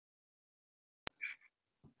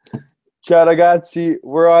Ciao ragazzi,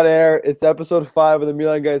 we're on air. It's episode 5 of the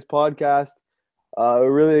Milan Guys podcast. We're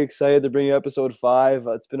really excited to bring you episode 5.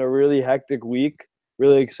 It's been a really hectic week,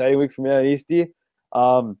 really exciting week for Milanisti.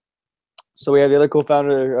 So we have the other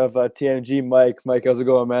co-founder of TMG, Mike. Mike, how's it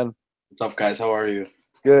going, man? What's up, guys? How are you?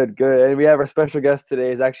 Good, good. And we have our special guest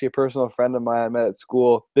today. He's actually a personal friend of mine I met at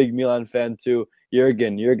school. Big Milan fan too.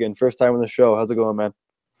 Jurgen, first time on the show. How's it going, man?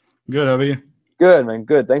 Good, how are you? Good, man.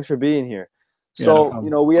 Good. Thanks for being here. So,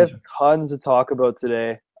 we have Pleasure. tons to talk about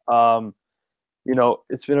today.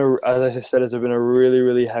 It's been as I said, it's been a really,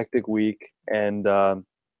 really hectic week. And,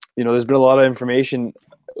 there's been a lot of information,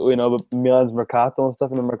 about Milan's Mercato and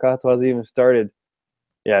stuff, and the Mercato hasn't even started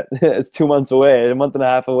yet. It's 2 months away, a month and a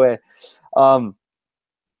half away. So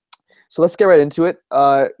let's get right into it.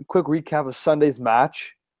 Quick recap of Sunday's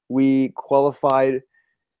match. We qualified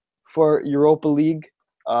for Europa League.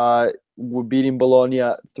 We're beating Bologna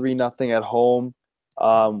 3-0 at home.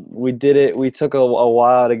 We did it. We took a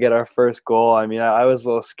while to get our first goal. I mean, I was a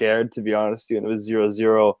little scared, to be honest with you, and it was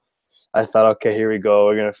 0-0. I thought, okay, here we go.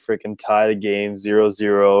 We're going to freaking tie the game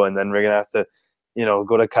 0-0, and then we're going to have to,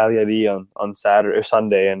 go to Cagliari on Saturday or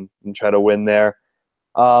Sunday and try to win there.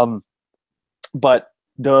 But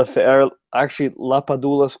actually,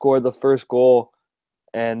 Lapadula scored the first goal,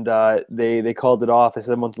 and they called it off. They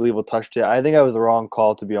said Montolivo touched it. I think I was the wrong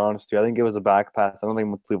call, to be honest with you. I think it was a back pass. I don't think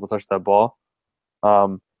Montolivo touched that ball.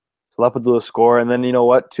 So Lapadula score, and then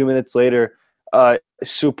 2 minutes later,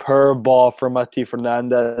 superb ball from Mati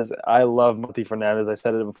Fernandez. I love Mati Fernandez. I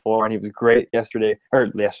said it before, and he was great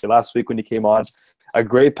last week when he came on. A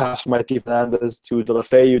great pass from Mati Fernandez to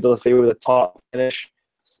Deulofeu. Deulofeu with a top finish.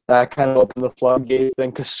 That kind of opened the floodgates.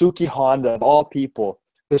 Then Keisuke Honda, of all people,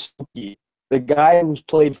 Keisuke, the guy who's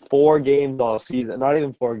played 4 games all season, not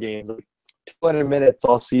even 4 games, like 200 minutes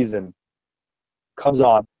all season, comes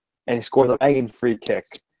on and he scores a banging free kick.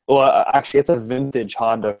 Well, actually, it's a vintage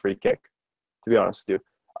Honda free kick, to be honest with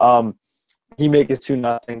you. He makes it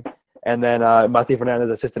 2-0. And then Mati Fernandez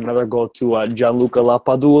assisted another goal to Gianluca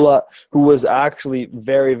Lapadula, who was actually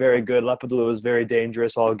very, very good. Lapadula was very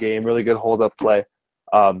dangerous all game, really good hold-up play.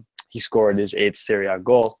 He scored his 8th Serie A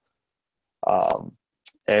goal.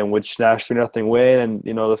 And which snatched 3-0 win. And,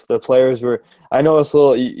 the players were – I know it's a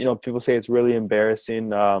little – people say it's really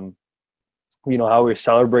embarrassing, how we're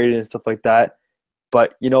celebrating and stuff like that.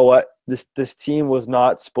 But you know what? This team was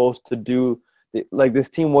not supposed to do – like this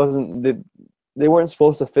team wasn't – they weren't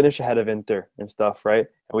supposed to finish ahead of Inter and stuff, right?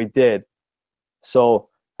 And we did. So,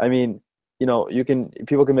 I mean,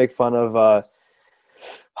 people can make fun of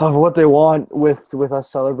what they want with us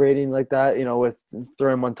celebrating like that, with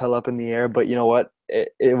throwing Montella up in the air. But you know what?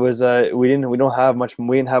 It was we didn't have much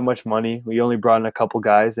money. We only brought in a couple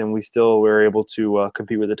guys, and we still were able to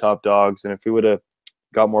compete with the top dogs. And if we would have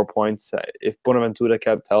got more points, if Bonaventura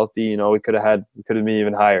kept healthy, we could have been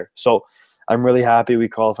even higher. So I'm really happy we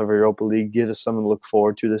qualified for Europa League. Gives us something to look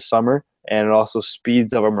forward to this summer, and it also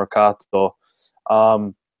speeds up our Mercato.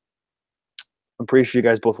 I'm pretty sure you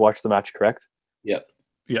guys both watched the match, correct? Yep.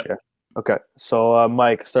 Yeah. Okay. So,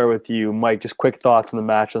 Mike, start with you. Mike, just quick thoughts on the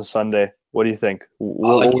match on Sunday. What do you think?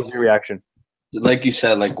 What was your reaction? Like you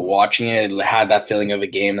said, like watching it had that feeling of a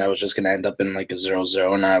game that was just going to end up in like a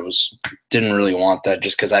 0-0, and I didn't really want that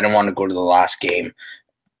just because I didn't want to go to the last game.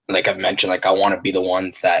 Like I've mentioned, like I want to be the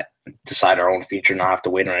ones that decide our own future, not have to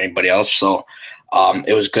wait on anybody else. So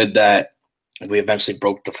it was good that we eventually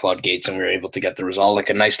broke the floodgates and we were able to get the result, like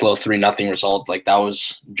a nice little 3-0 result. Like that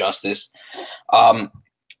was justice.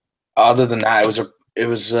 Other than that,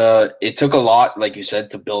 it took a lot, like you said,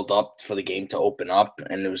 to build up for the game to open up,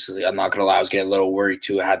 and I'm not gonna lie, I was getting a little worried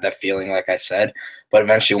too. I had that feeling, like I said, but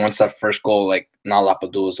eventually, once that first goal, like not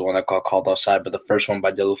Lapadula was the one that got called offside, but the first one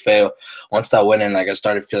by Deulofeu, once that went in, like I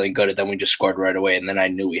started feeling good, and then we just scored right away, and then I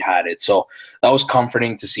knew we had it. So that was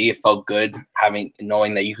comforting to see. It felt good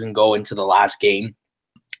knowing that you can go into the last game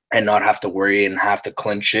and not have to worry and have to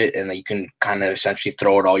clinch it, and that you can kind of essentially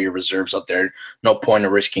throw out all your reserves out there. No point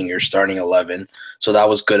of risking your starting 11. So that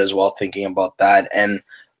was good as well, thinking about that. And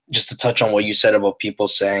just to touch on what you said about people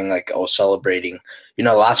saying, like, oh, celebrating.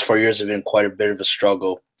 The last 4 years have been quite a bit of a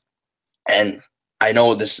struggle. And I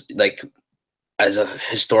know this, like,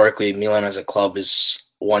 historically, Milan as a club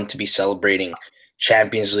is one to be celebrating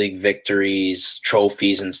Champions League victories,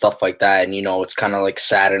 trophies, and stuff like that. And, it's kind of like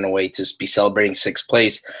sad in a way to be celebrating 6th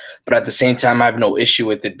place. But at the same time, I have no issue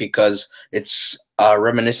with it because it's a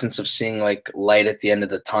reminiscence of seeing like light at the end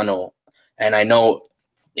of the tunnel. And I know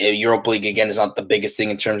Europa League, again, is not the biggest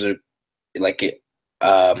thing in terms of like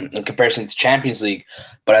in comparison to Champions League,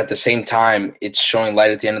 but at the same time, it's showing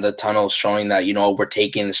light at the end of the tunnel, showing that, we're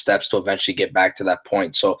taking the steps to eventually get back to that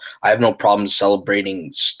point. So I have no problem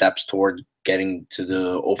celebrating steps toward getting to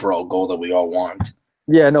the overall goal that we all want.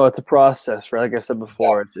 Yeah, no, it's a process, right? Like I said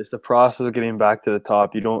before, it's a process of getting back to the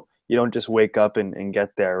top. You don't just wake up and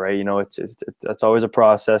get there, right? It's always a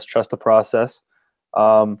process. Trust the process.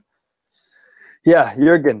 Um, yeah,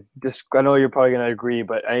 Jurgen, just I know you're probably gonna agree,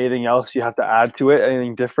 but anything else you have to add to it?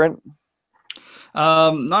 Anything different?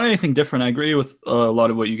 Not anything different. I agree with a lot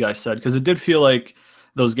of what you guys said because it did feel like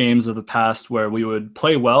those games of the past where we would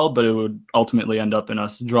play well, but it would ultimately end up in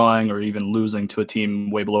us drawing or even losing to a team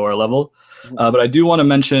way below our level. But I do want to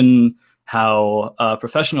mention how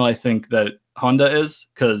professional I think that Honda is,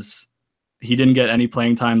 because he didn't get any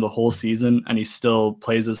playing time the whole season and he still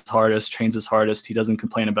plays his hardest, trains his hardest. He doesn't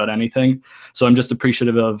complain about anything. So I'm just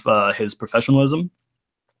appreciative of his professionalism.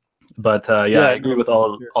 But yeah, I agree with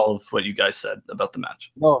all of what you guys said about the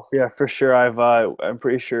match. No, yeah, for sure. I'm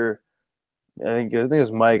pretty sure. I think it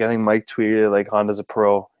was Mike. I think Mike tweeted like Honda's a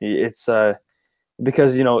pro. It's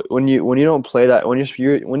because when you don't play that when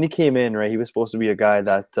he came in, right, he was supposed to be a guy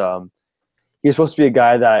that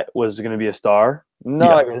was going to be a star.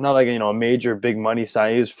 Not like a major big money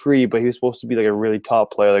sign. He was free, but he was supposed to be like a really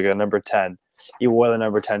top player, like a number 10. He wore the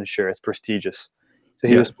number 10 shirt. It's prestigious. So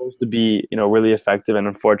he was supposed to be, really effective, and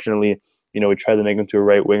unfortunately, we tried to make him to a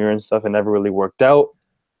right winger and stuff, and never really worked out.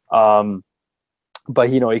 But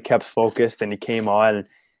he kept focused and he came on. And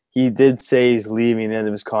he did say he's leaving the end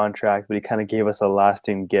of his contract, but he kind of gave us a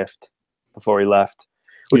lasting gift before he left,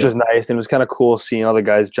 which was nice. And it was kind of cool seeing all the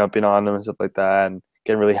guys jumping on him and stuff like that, and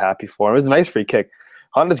getting really happy for him. It was a nice free kick.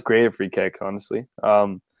 Honda's great at free kicks, honestly.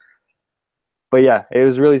 But yeah, it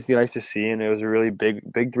was really nice to see, and it was a really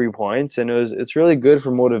big 3 points, and it's really good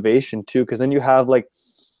for motivation too, because then you have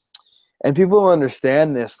and people don't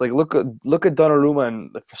understand this. Like look at Donnarumma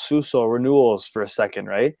and Suso renewals for a second,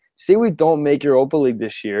 right? Say we don't make Europa League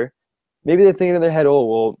this year, maybe they're thinking in their head, oh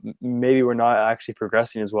well, maybe we're not actually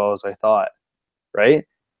progressing as well as I thought, right?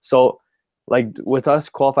 So like with us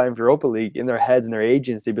qualifying for Europa League, in their heads and their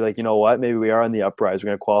agents, they'd be like, you know what, maybe we are on the uprise. We're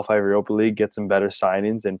going to qualify for Europa League, get some better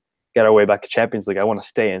signings, and get our way back to Champions League. I want to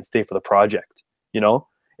stay for the project.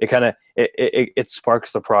 It kind of it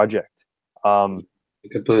sparks the project. I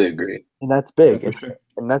completely agree, and that's big, for sure.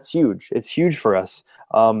 And that's huge. It's huge for us.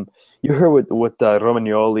 You heard with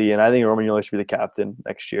Romagnoli, and I think Romagnoli should be the captain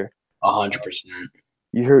next year. 100%.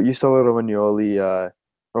 You saw what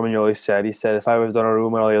Romagnoli said. He said, if I was Donnarumma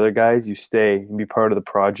and all the other guys, you stay and be part of the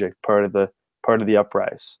project, part of the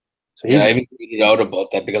uprise. So I even tweeted out about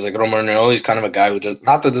that because like Romagnoli is kind of a guy who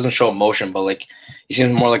doesn't show emotion, but like he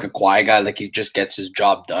seems more like a quiet guy. Like he just gets his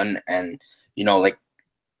job done, and like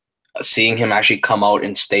seeing him actually come out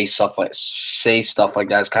and say stuff like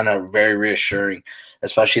that is kind of very reassuring.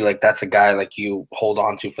 Especially like that's a guy like you hold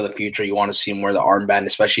on to for the future. You want to see him wear the armband,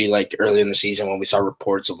 especially like early in the season when we saw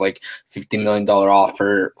reports of like $50 million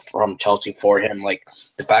offer from Chelsea for him. Like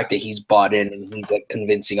the fact that he's bought in and he's like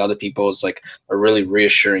convincing other people is like a really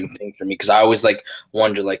reassuring thing for me, because I always like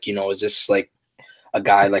wonder like, is this like a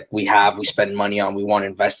guy like we spend money on, we want to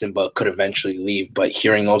invest in, but could eventually leave. But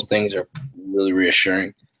hearing those things are really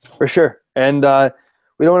reassuring. For sure. And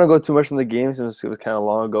we don't want to go too much in the games. It was kind of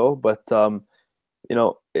long ago, but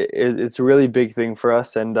it's a really big thing for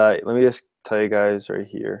us. And let me just tell you guys right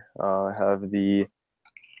here. I have the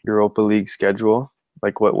Europa League schedule.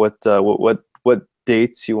 Like what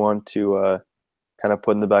dates you want to kind of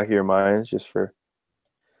put in the back of your minds, just for.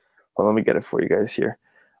 Well, let me get it for you guys here.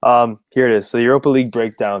 Here it is. So the Europa League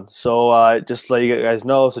breakdown. So just to let you guys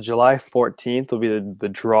know, so July 14th will be the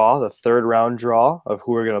draw, the third round draw of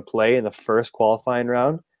who we're going to play in the first qualifying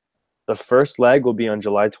round. The first leg will be on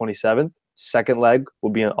July 27th. Second leg will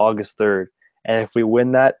be on August 3rd. And if we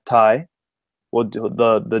win that tie, we'll do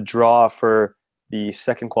the draw for the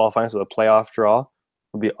second qualifying, so the playoff draw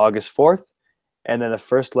will be August 4th. And then the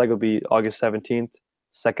first leg will be August 17th.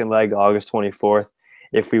 Second leg, August 24th.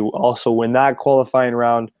 If we also win that qualifying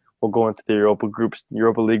round, we'll go into the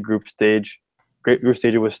Europa League group stage. Great group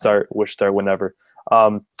stage would start whenever.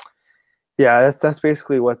 Yeah, that's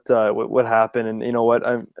basically what happened. And you know what?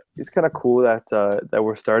 It's kind of cool that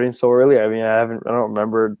we're starting so early. I mean, I don't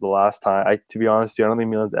remember the last time. To be honest, I don't think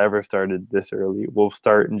Milan's ever started this early. We'll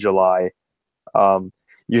start in July.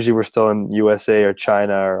 Usually we're still in USA or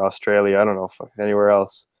China or Australia. I don't know, anywhere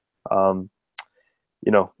else.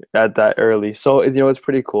 At that early. So it's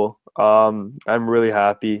pretty cool. I'm really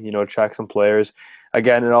happy. Track some players.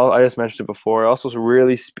 Again, and I just mentioned it before. Also,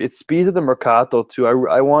 it speeds up the mercato too. I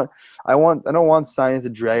don't want signings to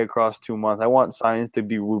drag across 2 months. I want signings to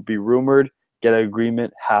be rumored, get an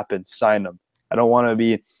agreement happen, sign them. I don't want to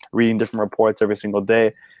be reading different reports every single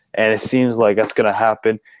day, and it seems like that's going to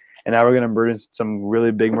happen. And now we're going to merge into some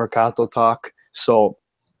really big Mercato talk. So,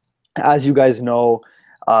 as you guys know,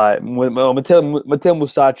 Matteo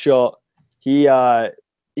Musacchio,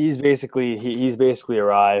 he's basically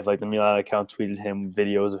arrived. Like the Milan account tweeted him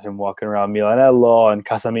videos of him walking around Milanello and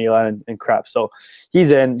Casa Milan and crap. So he's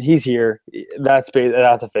here. That's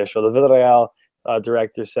official. The Villarreal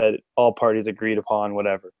director said all parties agreed upon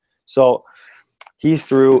whatever. So he's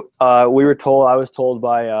through. I was told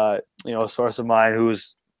by a source of mine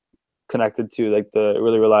who's connected to like the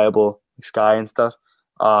really reliable Sky and stuff.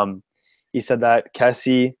 He said that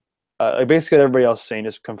Kessie, basically everybody else saying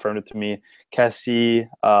just confirmed it to me. Kessie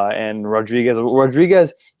and Rodriguez.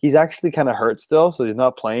 Rodriguez, he's actually kind of hurt still, so he's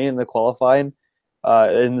not playing in the qualifying.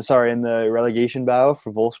 In the relegation battle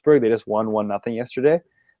for Wolfsburg, they just won 1-0 yesterday.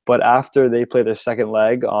 But after they play their second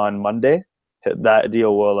leg on Monday, that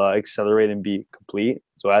deal will accelerate and be complete.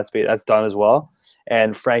 So that's done as well.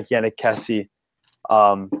 And Frank Yannick Kessie,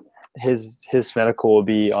 his medical will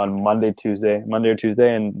be on Monday or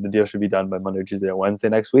Tuesday, and the deal should be done by Monday or Tuesday or Wednesday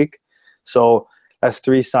next week. So that's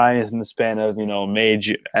 3 signings in the span of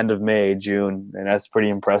end of May, June, and that's pretty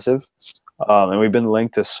impressive. And we've been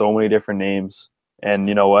linked to so many different names, and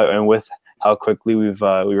you know what? And with how quickly we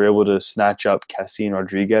were able to snatch up Kessie and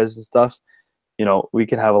Rodriguez and stuff, we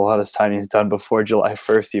can have a lot of signings done before July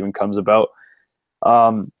 1st even comes about.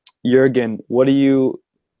 Jurgen, what do you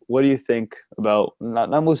think about not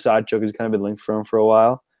Musacchio, because he's kind of been linked for him for a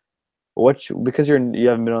while? Because you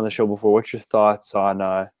haven't been on the show before, what's your thoughts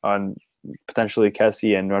on potentially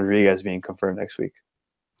Kessie and Rodriguez being confirmed next week?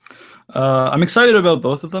 I'm excited about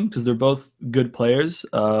both of them because they're both good players.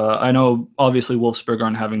 I know obviously Wolfsburg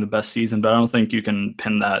aren't having the best season, but I don't think you can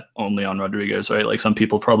pin that only on Rodriguez, right? Like some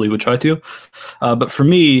people probably would try to. But for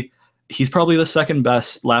me, he's probably the second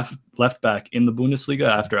best left back in the Bundesliga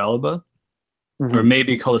after Alaba. Mm-hmm. Or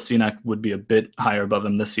maybe Kolasinac would be a bit higher above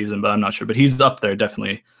him this season, but I'm not sure. But he's up there,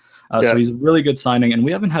 definitely. So he's a really good signing, and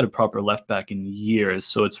we haven't had a proper left back in years,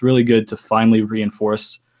 so it's really good to finally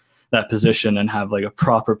reinforce that position and have like a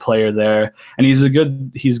proper player there. And he's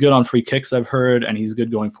good on free kicks, I've heard, and he's good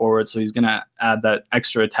going forward, so he's going to add that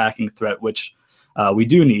extra attacking threat, which we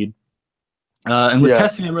do need. And with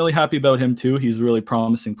Kessie, I'm really happy about him too. He's a really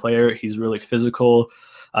promising player. He's really physical.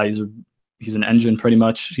 He's an engine pretty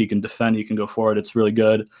much. He can defend. He can go forward. It's really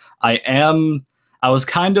good. I was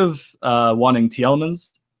kind of wanting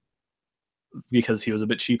Tielemans because he was a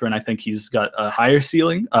bit cheaper, and I think he's got a higher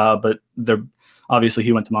ceiling. But obviously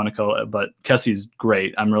he went to Monaco. But Kessie's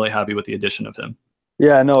great. I'm really happy with the addition of him.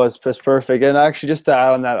 Yeah, no, it's perfect. And actually, just to add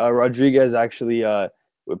on that, Rodriguez actually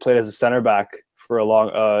played as a center back for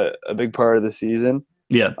a big part of the season.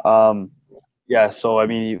 Yeah. Yeah, so I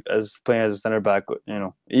mean, as playing as a center back,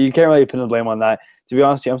 you can't really pin the blame on that. To be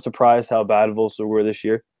honest, I'm surprised how bad Wolfsburg were this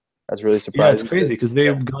year. That's really surprising. Yeah, it's crazy because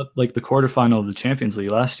they got like the quarterfinal of the Champions League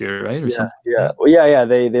last year, right? Or something. Yeah. Well, yeah.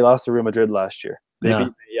 They lost to Real Madrid last year.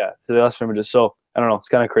 So they lost to Real Madrid. So I don't know. It's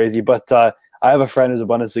kind of crazy. But I have a friend who's a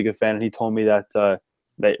Bundesliga fan, and he told me that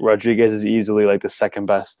Rodriguez is easily like the second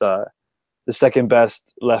best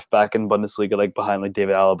left back in Bundesliga, like behind like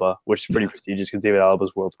David Alaba, which is pretty prestigious because David Alaba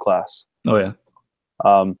is world class. Oh yeah.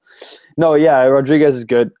 Rodriguez is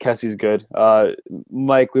good. Kessie's good.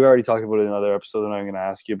 Mike, we've already talked about it in another episode, and I'm going to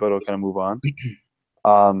ask you, but we'll kind of move on.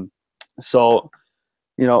 So,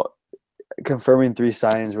 confirming 3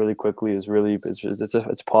 signings really quickly is really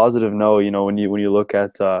it's positive. No, when you look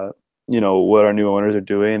at what our new owners are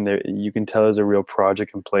doing, you can tell there's a real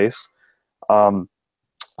project in place.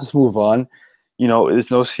 Let's move on.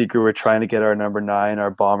 It's no secret we're trying to get our number 9,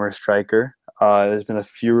 our bomber striker. There's been a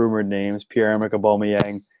few rumored names: Pierre-Emerick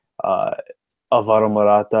Aubameyang, Alvaro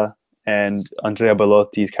Morata, and Andrea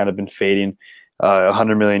Belotti's kind of been fading.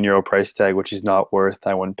 100 million euro price tag, which he's not worth.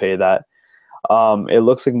 I wouldn't pay that. It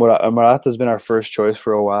looks like Morata's been our first choice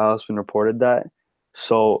for a while. It's been reported that.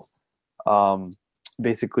 So,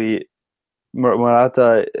 basically,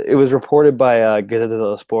 Morata. It was reported by Gazzetta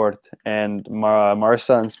dello Sport and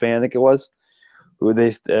Marca in Spain, I think it was.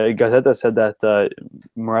 Gazzetta said that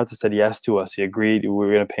Morata said yes to us. He agreed. We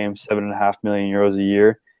were going to pay him 7.5 million euros a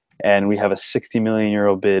year, and we have a 60 million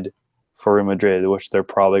euro bid for Real Madrid, which they're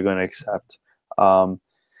probably going to accept. So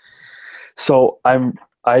I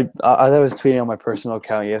was tweeting on my personal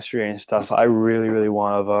account yesterday and stuff. I really, really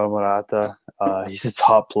want Alvaro Morata. He's a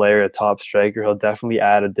top player, a top striker. He'll definitely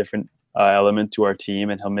add a different element to our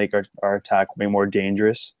team, and he'll make our attack way more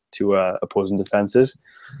dangerous to opposing defenses.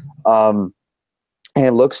 And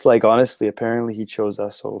it looks like, honestly, apparently he chose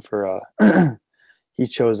us over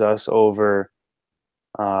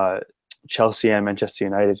Chelsea and Manchester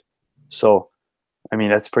United. So, I mean,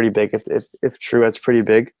 that's pretty big. If true, that's pretty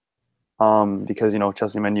big. Because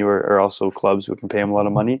Chelsea and Man U are also clubs who can pay him a lot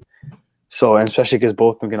of money. So, and especially because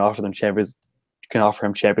both of them can offer him Champions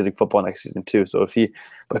League football next season too. So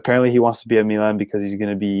but apparently he wants to be at Milan because he's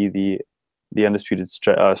going to be the undisputed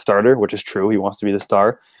starter, which is true. He wants to be the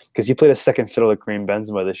star because he played a second fiddle at Karim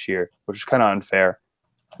Benzema this year, which is kind of unfair.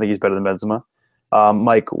 I think he's better than Benzema.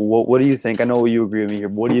 Mike, what do you think? I know you agree with me here.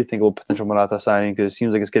 But what do you think of potential Morata signing? Because it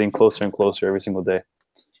seems like it's getting closer and closer every single day.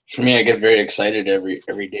 For me, I get very excited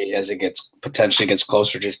every day as it potentially gets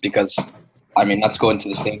closer, just because. I mean, not to go into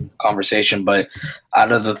the same conversation, but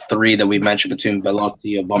out of the three that we mentioned between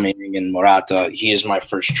Belotti, Aubameyang, and Morata, he is my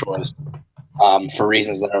first choice. For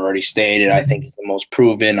reasons that I've already stated, I think he's the most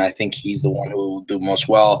proven. I think he's the one who will do most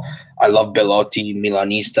well. I love Belotti,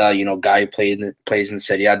 Milanista, guy who plays in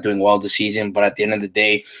Serie A, doing well this season. But at the end of the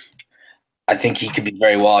day, I think he could be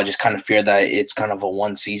very well. I just kind of fear that it's kind of a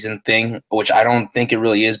one-season thing, which I don't think it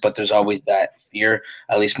really is, but there's always that fear.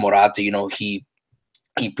 At least Morata,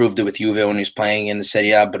 he proved it with Juve when he was playing in the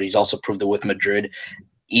Serie A, but he's also proved it with Madrid,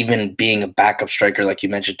 even being a backup striker, like you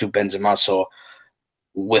mentioned, to Benzema. So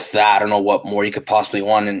with that, I don't know what more you could possibly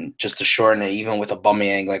want. And just to shorten it, even with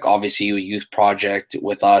Aubameyang, like obviously a youth project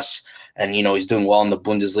with us, and he's doing well in the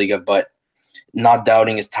Bundesliga, but not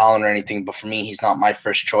doubting his talent or anything. But for me, he's not my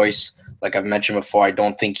first choice. Like I've mentioned before, I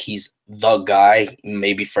don't think he's the guy,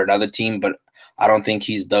 maybe for another team, but I don't think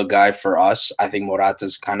he's the guy for us. I think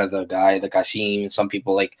Morata's kind of the guy. Like I see even some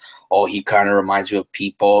people like, oh, he kind of reminds me of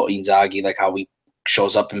Pipo Inzaghi, like how he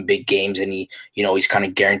shows up in big games and he's kind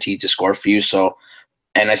of guaranteed to score for you. So,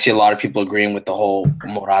 and I see a lot of people agreeing with the whole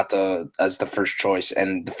Morata as the first choice,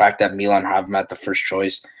 and the fact that Milan have him at the first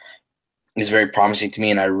choice is very promising to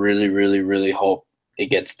me, and I really, really, really hope it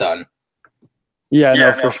gets done. Yeah,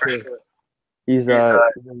 no, for sure. He's a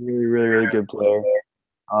really, really, really good player.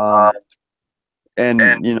 And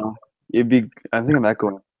it'd be. I think I'm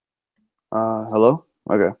echoing. Hello.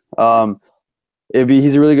 Okay.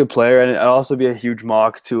 He's a really good player, and it'd also be a huge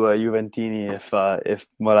mock to Juventini if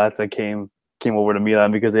Morata came over to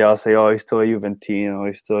Milan, because they all say, oh, he's still a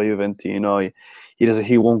Juventino.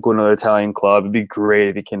 He won't go to another Italian club. It'd be great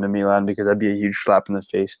if he came to Milan, because that'd be a huge slap in the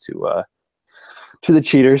face to the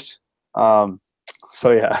cheaters.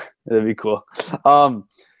 So yeah, that'd be cool.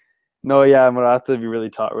 No, yeah, Morata would be really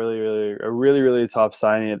top, really top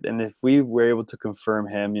signing. And if we were able to confirm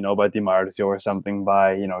him, by Di Marzio or something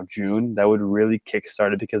by June, that would really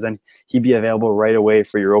kickstart it, because then he'd be available right away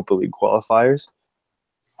for Europa League qualifiers.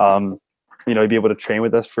 He'd be able to train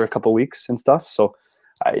with us for a couple weeks and stuff. So,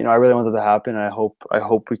 I really want that to happen. I hope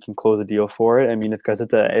we can close a deal for it. I mean, if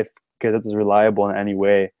Gazzetta is reliable in any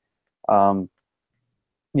way,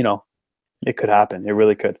 it could happen. It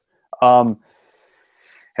really could.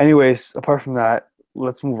 Anyways, apart from that,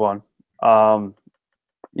 let's move on.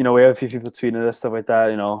 We have a few people tweeting us, stuff like that,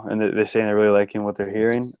 and they're saying they're really liking what they're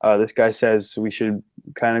hearing. This guy says we should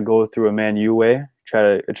kind of go through a Man U way, try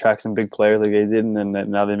to attract some big players like they did, and then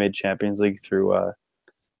now they made Champions League through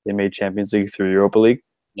Europa League.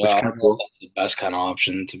 Yeah, I don't know if that's the best kind of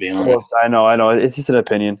option, to be honest. Well, I know. It's just an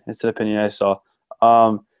opinion. It's an opinion I saw.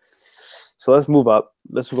 So let's move up.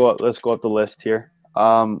 Let's go up the list here.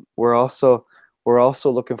 We're also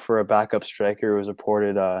looking for a backup striker. It was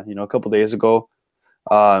reported, a couple days ago.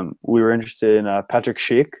 We were interested in Patrick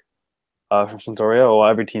Schick from Sampdoria. Well,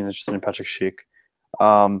 every team's interested in Patrick Schick.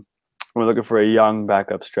 We're looking for a young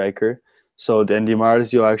backup striker. So then Di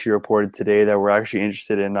Marzio actually reported today that we're actually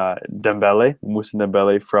interested in Dembele, Moussa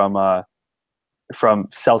Dembele from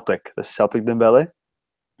Celtic, the Celtic Dembele.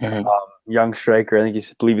 Mm-hmm. Young striker. I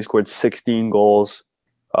believe he scored 16 goals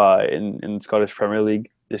in the Scottish Premier League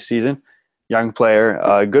this season. Young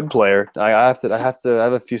player, good player. I have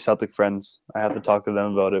a few Celtic friends. I have to talk to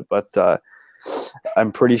them about it, but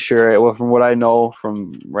I'm pretty sure. Well, from what I know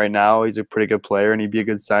from right now, he's a pretty good player and he'd be a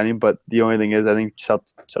good signing. But the only thing is, I think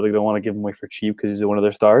Celtic don't want to give him away for cheap because he's one of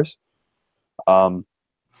their stars.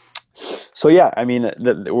 So yeah, I mean,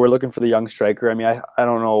 we're looking for the young striker. I mean, I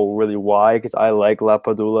don't know really why, because I like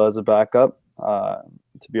Lapadula as a backup.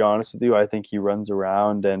 To be honest with you, I think he runs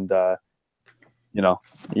around and.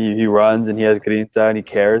 He runs and he has grinta and he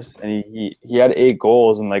cares, and he had 8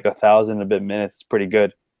 goals in like 1,000 and a bit minutes. It's pretty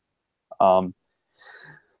good.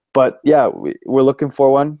 But yeah, we're looking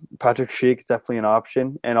for one. Patrick Schick's definitely an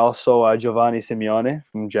option, and also Giovanni Simeone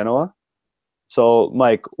from Genoa. So,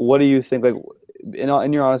 Mike, what do you think? Like,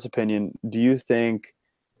 in your honest opinion, do you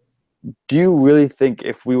really think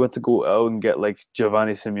if we went to go out and get like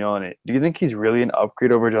Giovanni Simeone, do you think he's really an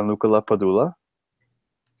upgrade over Gianluca Lapadula?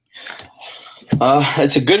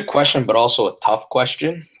 It's a good question, but also a tough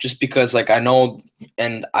question. Just because, like, I know,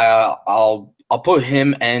 and I'll put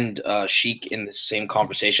him and Sheik in the same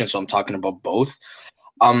conversation. So I'm talking about both.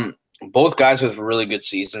 Um, Both guys with really good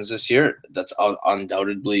seasons this year. That's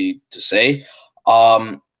undoubtedly to say.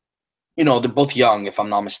 Um, they're both young, if I'm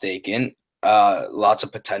not mistaken. Lots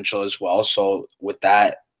of potential as well. So with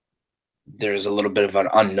that, there's a little bit of an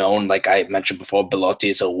unknown. Like I mentioned before, Belotti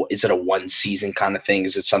is it a one season kind of thing?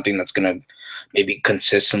 Is it something that's gonna maybe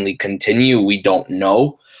consistently continue? We don't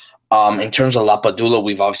know. In terms of Lapadula,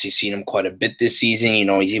 we've obviously seen him quite a bit this season.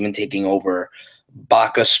 He's even taking over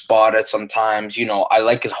Baca's spot at sometimes. I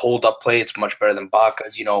like his hold up play. It's much better than Baca.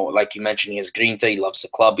 Like you mentioned, he has Grinta. He loves the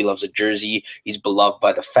club. He loves the jersey. He's beloved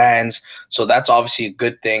by the fans. So that's obviously a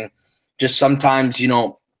good thing. Just sometimes,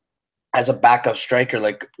 as a backup striker,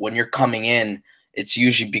 like when you're coming in, it's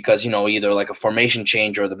usually because, either like a formation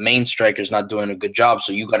change or the main striker is not doing a good job.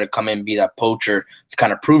 So you got to come in and be that poacher to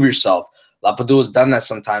kind of prove yourself. Lapadula's done that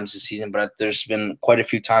sometimes this season, but there's been quite a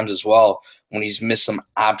few times as well when he's missed some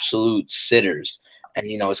absolute sitters. And,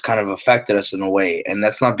 it's kind of affected us in a way. And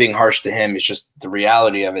that's not being harsh to him. It's just the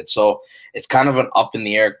reality of it. So it's kind of an up in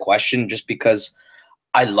the air question just because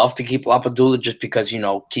I love to keep Lapadula just because,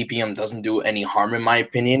 keeping him doesn't do any harm in my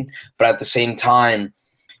opinion. But at the same time,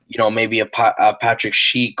 maybe a Patrick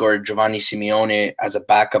Sheik or Giovanni Simeone as a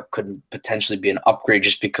backup could potentially be an upgrade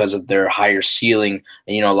just because of their higher ceiling.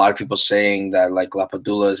 And, a lot of people saying that like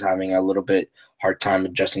Lapadula is having a little bit hard time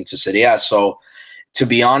adjusting to Serie A. So to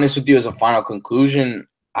be honest with you, as a final conclusion,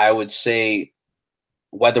 I would say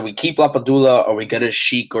whether we keep Lapadula or we get a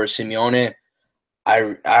Sheik or Simeone,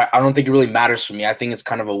 I don't think it really matters for me. I think it's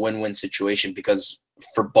kind of a win-win situation because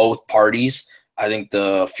for both parties, I think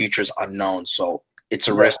the future is unknown. So it's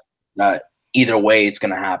a risk that either way it's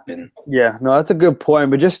going to happen. Yeah, no, that's a good point.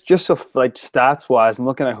 But just so like stats wise, I'm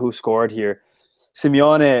looking at who scored here.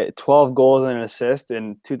 Simeone 12 goals and an assist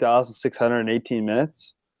in 2,618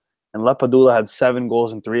 minutes, and Lapadula had 7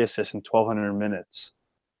 goals and 3 assists in 1,200 minutes.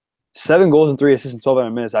 7 goals and 3 assists in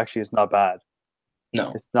 1,200 minutes actually is not bad.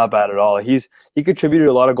 No, it's not bad at all. He contributed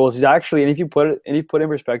a lot of goals. He's actually, and if you put it in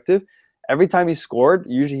perspective, every time he scored,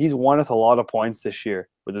 usually he's won us a lot of points this year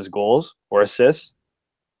with his goals or assists.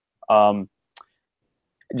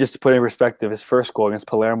 Just to put it in perspective, his first goal against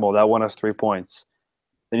Palermo, that won us 3 points.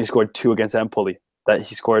 Then he scored 2 against Empoli. That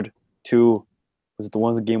he scored 2. Was it the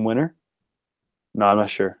one the game winner? No, I'm not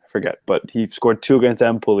sure. I forget. But he scored 2 against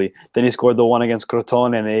Empoli. Then he scored the one against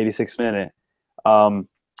Crotone in the 86th minute.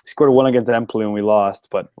 He scored 1 against Empoli when we lost,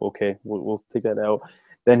 but okay, we'll take that out.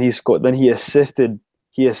 Then he scored. Then he assisted.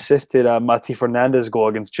 Mati Fernandez's goal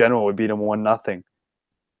against Genoa. We beat him 1-0.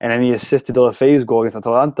 And then he assisted Deulofeu's goal against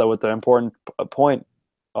Atalanta with the important point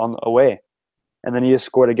on away. And then he just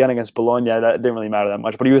scored again against Bologna. That didn't really matter that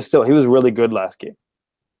much, but he was really good last game.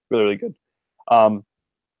 Really, really good. I'm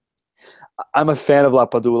a fan of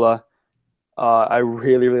Lapadula. I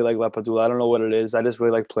really, really like Lapadula. I don't know what it is. I just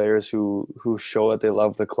really like players who show that they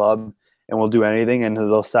love the club and will do anything, and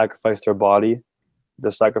they'll sacrifice their body.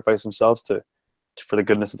 They'll sacrifice themselves for the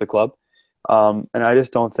goodness of the club. And I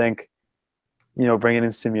just don't think, bringing in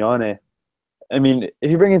Simeone. I mean, if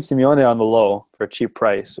you bring in Simeone on the low for a cheap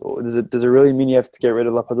price, does it really mean you have to get rid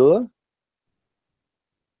of Lapadula?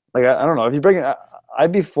 Like I don't know. If you bring it,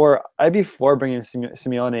 I'd be for bringing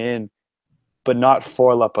Simeone in, but not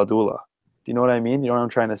for Lapadula. Do you know what I mean? You know what I'm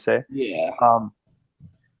trying to say? Yeah.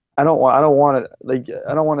 I don't want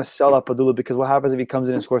to sell Lapadula because what happens if he comes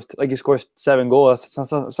in and scores he scores 7 goals?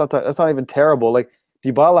 That's not even terrible. Like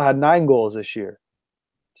Dybala had 9 goals this year.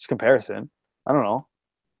 Just comparison. I don't know.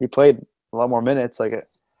 He played a lot more minutes. I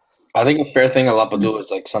think a fair thing of Lapadula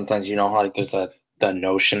is like sometimes how there's that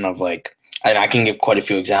notion of like, and I can give quite a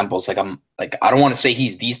few examples. Like I don't want to say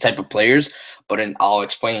he's these type of players, but I'll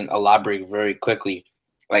elaborate very quickly.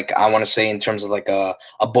 Like I want to say in terms of like a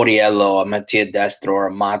Borriello, a Mattia Destro, or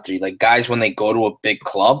a Matri, like guys when they go to a big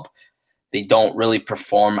club, they don't really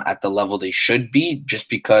perform at the level they should be just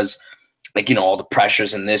because all the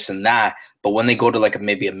pressures and this and that. But when they go to like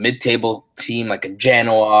maybe a mid-table team like a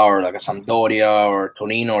Genoa or like a Sampdoria or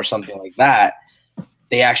Torino or something like that,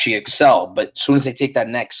 they actually excel. But as soon as they take that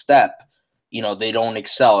next step, they don't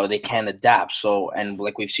excel or they can't adapt. So, and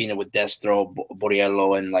like we've seen it with Destro,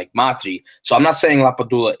 Borriello, and like Matri. So I'm not saying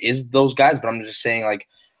Lapadula is those guys, but I'm just saying like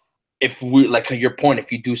if we like your point,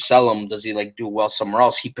 if you do sell him, does he like do well somewhere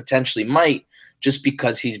else? He potentially might just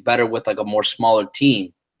because he's better with like a more smaller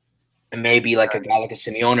team. And maybe like a guy like a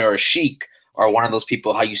Simeone or a Sheik or one of those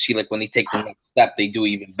people, how you see like when they take the next step, they do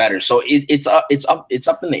even better. So it's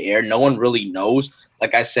up in the air. No one really knows.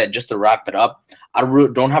 Like I said, just to wrap it up, I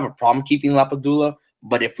don't have a problem keeping Lapadula,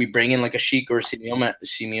 But if we bring in like a Sheik or a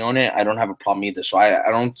Simeone, I don't have a problem either. So I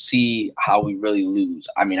don't see how we really lose.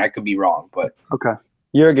 I mean, I could be wrong, but Okay.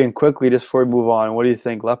 Jurgen, quickly, just before we move on, what do you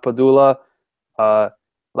think? Lapadula,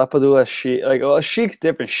 Sheik. Like, well, Sheik's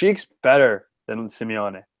different. Sheik's better than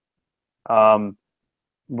Simeone. But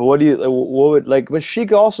what do you, what would, like, but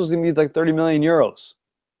Sheik also is going to be like 30 million euros.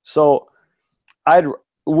 So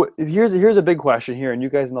here's a big question here, and you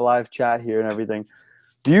guys in the live chat here and everything.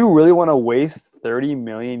 Do you really want to waste 30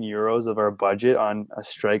 million euros of our budget on a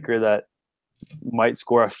striker that might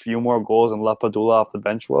score a few more goals than Lapadula off the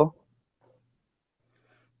bench will?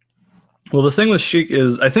 Well, the thing with Sheik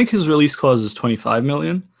is, I think his release clause is 25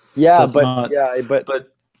 million. Yeah, So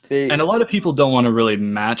but and a lot of people don't want to really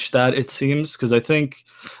match that, it seems, because I think,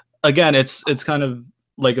 again, it's kind of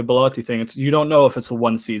like a Belotti thing. You don't know if it's a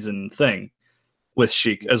one-season thing with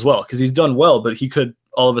Sheik as well, because he's done well, but he could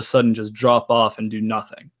all of a sudden just drop off and do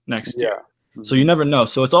nothing next year. Mm-hmm. So you never know.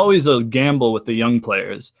 So it's always a gamble with the young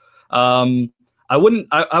players. I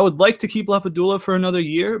would like to keep Lapadula for another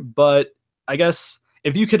year, but I guess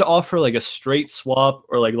if you could offer like a straight swap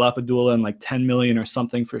or like Lapadula and like 10 million or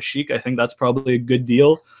something for Sheik, I think that's probably a good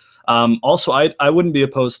deal. Also, I wouldn't be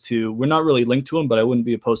opposed to, we're not really linked to him, but I wouldn't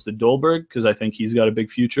be opposed to Dolberg because I think he's got a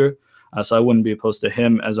big future. So I wouldn't be opposed to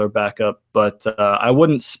him as our backup, but I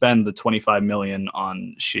wouldn't spend the 25 million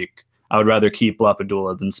on Sheik. I would rather keep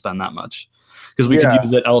Lapadula than spend that much because we could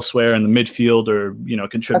use it elsewhere in the midfield or,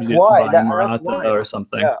 contribute by Morata or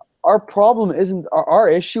something. Yeah. Our problem isn't our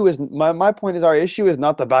issue is my point is our issue is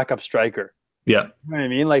not the backup striker. Yeah. You know what I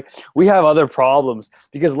mean? Like, we have other problems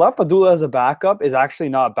because Lapadula as a backup is actually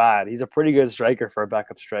not bad. He's a pretty good striker for a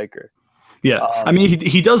backup striker. Yeah, I mean,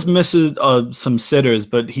 he does miss some sitters,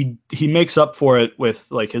 but he makes up for it with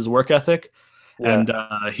like his work ethic, and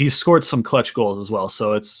he's scored some clutch goals as well.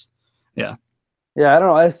 So it's yeah. Yeah, I don't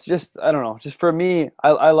know. It's just I don't know. Just for me,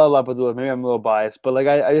 I love Lapadula. Maybe I'm a little biased, but like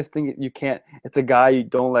I just think you can't. It's a guy you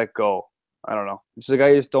don't let go. I don't know. It's a guy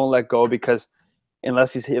you just don't let go because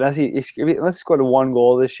unless he scored one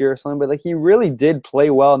goal this year or something, but like he really did play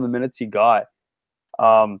well in the minutes he got.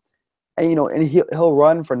 And he'll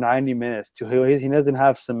run for 90 minutes too. He doesn't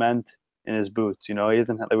have cement in his boots. He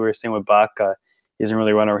doesn't have, like we were saying with Baca, he doesn't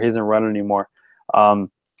really run or he doesn't run anymore.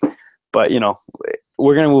 But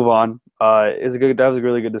we're gonna move on. That was a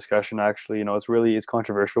really good discussion actually. It's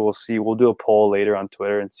controversial. We'll see. We'll do a poll later on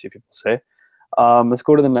Twitter and see what people say. Let's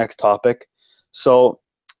go to the next topic. So,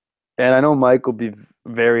 and I know Mike will be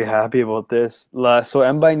very happy about this. So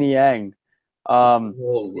Mbaye Niang.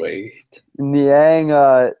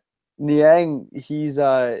 Niang,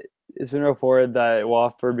 it's been reported that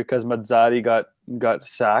Watford, because Mazzari got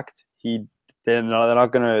sacked, they're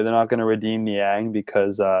not gonna redeem Niang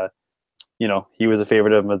because he was a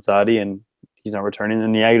favorite of Mazzari and he's not returning,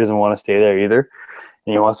 and Niang doesn't want to stay there either,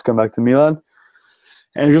 and he wants to come back to Milan.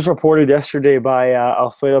 And it was just reported yesterday by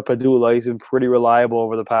Alfredo Padula, he's been pretty reliable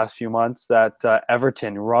over the past few months, that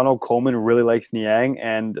Everton, Ronald Koeman really likes Niang,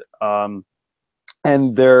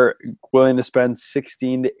 and they're willing to spend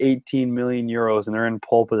 16 to 18 million euros, and they're in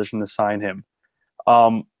pole position to sign him.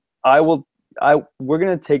 We're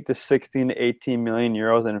gonna take the 16 to 18 million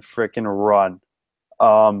euros and frickin' run.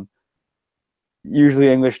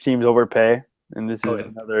 Usually English teams overpay, and this is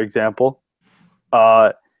another example.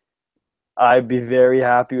 I'd be very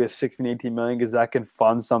happy with 16, 18 million because that can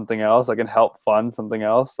fund something else. I can help fund something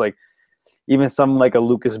else, like even something like a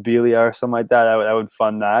Lucas Biglia or something like that. I would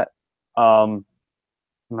fund that. I'm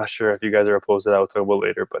not sure if you guys are opposed to that. We'll talk about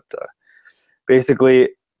later, but basically,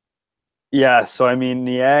 yeah. So I mean,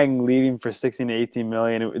 Niang leaving for 16 to 18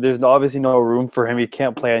 million. There's obviously no room for him. He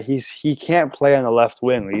can't play. He can't play on the left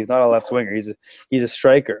wing. He's not a left winger. He's a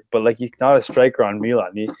striker, but like he's not a striker on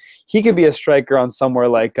Milan. He could be a striker on somewhere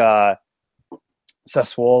like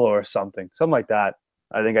Sassuolo or something like that.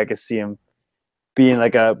 I think I could see him being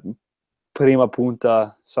like a prima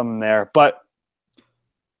punta, something there, but.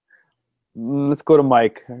 Let's go to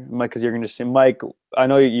Mike, because you're going to say, Mike, I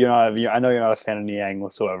know you're not a fan of Niang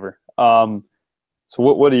whatsoever. So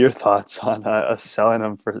what are your thoughts on us selling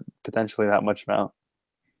him for potentially that much amount?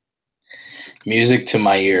 Music to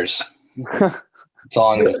my ears. That's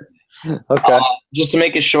all I'm going to say. Okay. Just to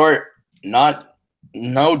make it short,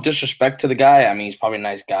 no disrespect to the guy. I mean, he's probably a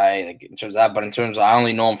nice guy like, in terms of that, but in terms of, I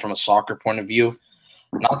only know him from a soccer point of view.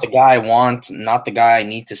 Not the guy I want, not the guy I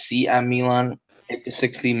need to see at Milan. Take the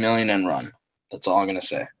 60 million and run. That's all I'm going to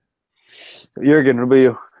say. Jurgen, what about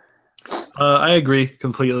you? I agree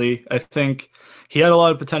completely. I think he had a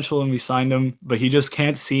lot of potential when we signed him, but he just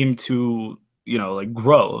can't seem to, like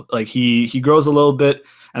grow. Like he grows a little bit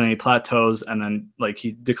and then he plateaus and then like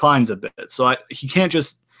he declines a bit. So he can't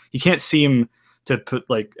seem to put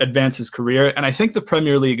like advance his career. And I think the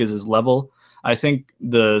Premier League is his level. I think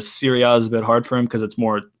the Serie A is a bit hard for him because it's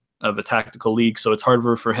more of a tactical league. So it's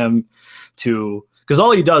harder for him to, because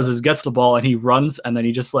all he does is gets the ball and he runs, and then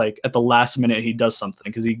he just like at the last minute he does something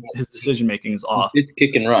because his decision making is off. It's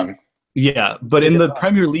kick and run. Yeah, but in the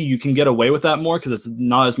Premier League you can get away with that more because it's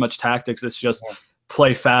not as much tactics. It's just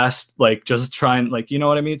play fast, like just try and like, you know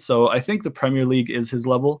what I mean? So I think the Premier League is his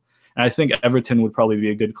level, and I think Everton would probably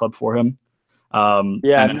be a good club for him. I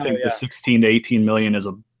think the 16 to 18 million is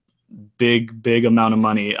a big amount of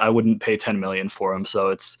money. I wouldn't pay 10 million for him, so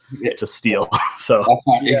it's a steal. So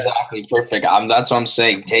exactly perfect. That's what I'm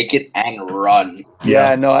saying. Take it and run.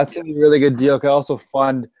 Yeah, no, that's a really good deal. Can also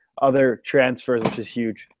fund other transfers, which is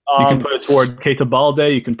huge. You can put it toward Keita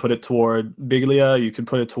Balde. You can put it toward Biglia. You can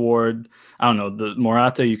put it toward, I don't know, the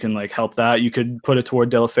Morata. You can like help that. You could put it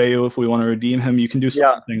toward Deulofeu if we want to redeem him. You can do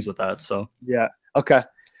some things with that. So okay.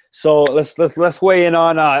 So let's weigh in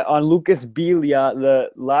on Lucas Biglia,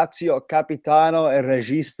 the Lazio capitano e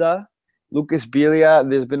regista. Lucas Biglia.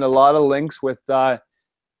 There's been a lot of links with Fassone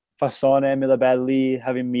Milabelli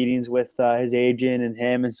having meetings with his agent and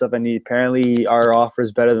him and stuff. And apparently our offer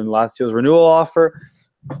is better than Lazio's renewal offer.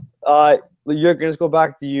 Jürgen, let's go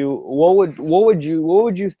back to you. What would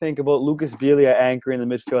you think about Lucas Biglia anchoring the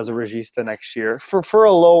midfield as a regista next year for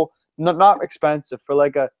a low, not expensive, for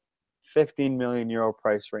like a 15 million euro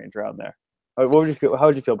price range around there? What would you feel? How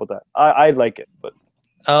would you feel about that? I'd like it, but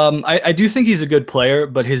I do think he's a good player,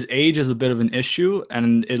 but his age is a bit of an issue,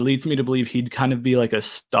 and it leads me to believe he'd kind of be like a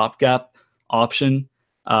stopgap option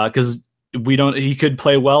because he could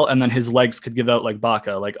play well and then his legs could give out like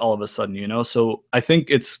Baca, like all of a sudden, you know? So I think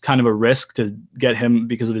it's kind of a risk to get him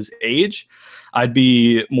because of his age. I'd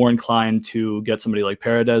be more inclined to get somebody like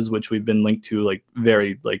Paredes, which we've been linked to like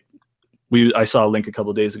very like, I saw a link a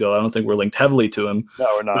couple of days ago. I don't think we're linked heavily to him. No,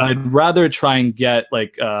 we're not. But I'd rather try and get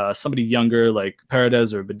like somebody younger like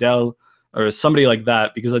Paredes or Bedell or somebody like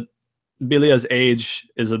that, because Bilia's age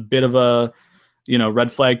is a bit of a,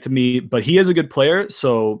 red flag to me, but he is a good player.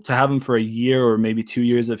 So to have him for a year or maybe 2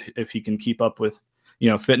 years, if he can keep up with,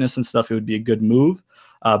 fitness and stuff, it would be a good move.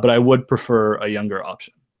 But I would prefer a younger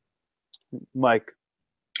option. Mike.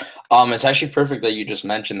 It's actually perfect that you just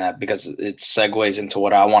mentioned that because it segues into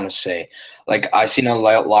what I want to say. Like I've seen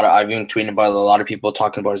I've even tweeted about a lot of people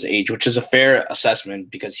talking about his age, which is a fair assessment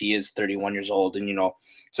because he is 31 years old. And,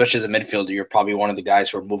 especially as a midfielder, you're probably one of the guys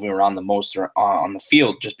who are moving around the most on the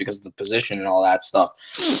field just because of the position and all that stuff.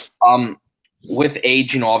 With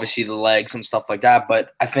age, obviously the legs and stuff like that.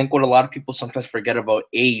 But I think what a lot of people sometimes forget about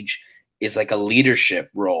age is like a leadership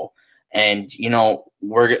role. And,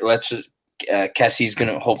 Kessie's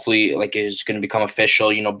gonna hopefully is gonna become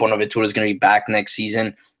official. Bonaventura is gonna be back next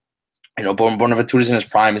season. Bonaventura's in his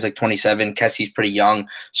prime. He's like 27. Kessie's pretty young.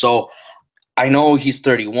 So I know he's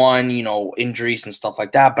 31, injuries and stuff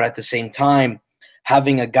like that. But at the same time,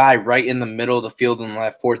 having a guy right in the middle of the field in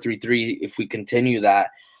that 4-3-3, if we continue that,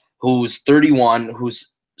 who's 31,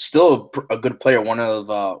 who's still a good player, one of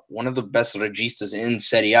the best registas in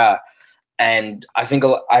Serie A. And I think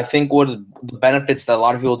what the benefits that a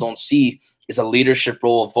lot of people don't see is a leadership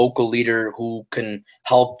role, a vocal leader who can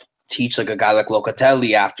help teach like a guy like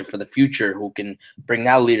Locatelli after for the future, who can bring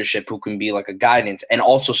that leadership, who can be like a guidance and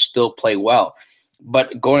also still play well.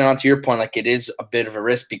 But going on to your point, like it is a bit of a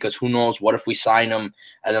risk because who knows, what if we sign him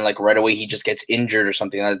and then like right away he just gets injured or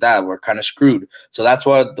something like that? We're kind of screwed. So that's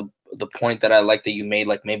why the point that I like that you made,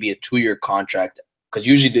 like maybe a 2-year contract, because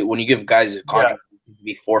usually when you give guys a contract,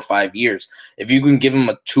 be 4 or 5 years. If you can give him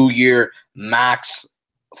a 2-year max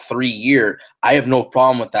 3-year, I have no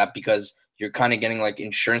problem with that because you're kind of getting like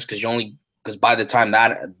insurance because by the time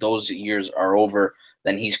that those years are over,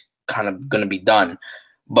 then he's kind of going to be done.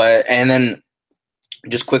 And then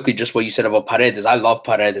just quickly, just what you said about Paredes. I love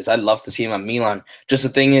Paredes. I'd love to see him at Milan. Just the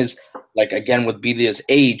thing is, like again with Bilia's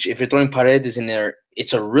age, if you're throwing Paredes in there,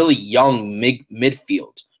 it's a really young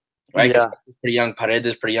midfield. Right, yeah. Pretty young.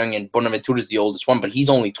 Paredes pretty young, and Bonaventura is the oldest one, but he's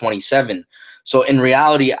only 27. So in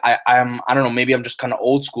reality, I don't know. Maybe I'm just kind of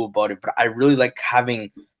old school about it, but I really like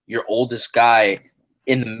having your oldest guy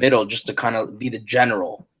in the middle, just to kind of be the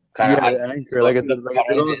general. It's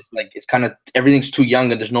kind of everything's too young,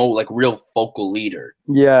 and there's no like real focal leader.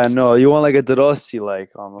 Yeah, no, you want like a De Rossi,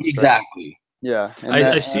 like almost. Exactly. Right? Yeah,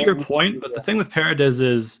 I see your point, but the thing with Paredes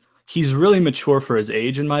is he's really mature for his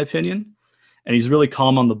age, in my opinion. And he's really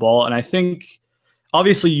calm on the ball. And I think,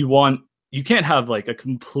 obviously, you can't have like a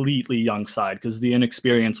completely young side because the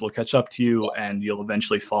inexperience will catch up to you and you'll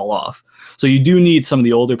eventually fall off. So you do need some of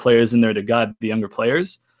the older players in there to guide the younger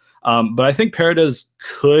players. But I think Paredes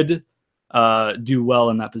could do well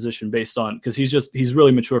in that position based on, because he's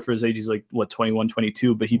really mature for his age. He's like what, 21,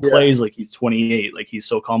 22, but he Yeah. plays like he's 28. Like he's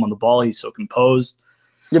so calm on the ball, he's so composed.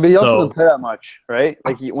 Yeah, but he also So- doesn't play that much, right?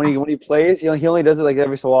 Like when he plays, he only does it like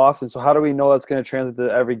every so often. So how do we know that's going to translate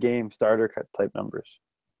to every game starter type numbers?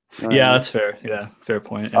 You know what I Yeah, mean? that's fair. Yeah, fair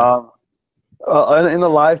point. Yeah. In the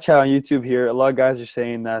live chat on YouTube here, a lot of guys are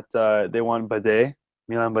saying that they want Bade,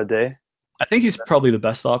 Milan Bade. I think he's probably the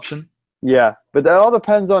best option. Yeah, but that all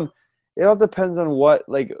depends on what,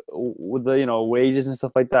 like, with the wages and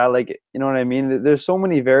stuff like that. Like, you know what I mean? There's so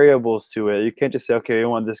many variables to it. You can't just say, okay, we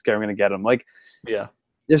want this guy, we're gonna get him. Like, Yeah.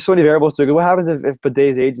 there's so many variables to it. What happens if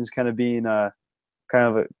Bade's agent's kind of being kind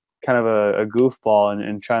of a goofball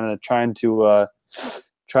and trying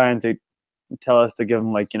to tell us to give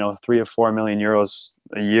him, like, 3 or 4 million euros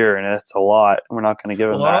a year, and it's a lot. We're not going to give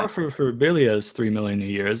him Well, our that. offer for Belia is 3 million a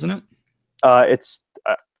year, isn't it? It's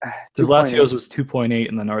Because 2.8. Lazio's was 2.8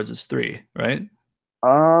 and then ours is 3, right?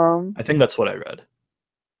 Um, I think that's what I read.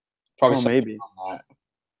 Probably oh, something maybe. on that.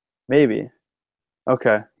 Maybe.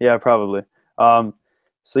 Okay. Yeah, probably.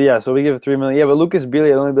 So we give 3 million. Yeah, but Lucas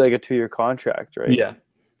Belia would only be like a 2-year contract, right? Yeah.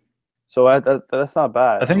 So that's not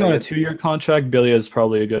bad. I think Like, on a 2-year contract, Belia is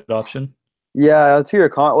probably a good option. yeah, a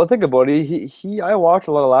 2-year Well, think about it. I watched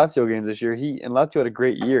a lot of Lazio games this year. And Lazio had a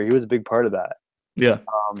great year. He was a big part of that. Yeah,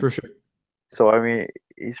 for sure. So I mean,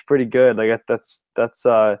 he's pretty good. Like that's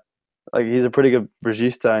like, he's a pretty good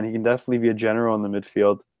regista, and he can definitely be a general in the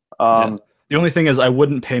midfield. Yeah. The only thing is, I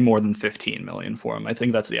wouldn't pay more than 15 million for him. I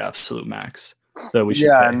think that's the absolute max that we should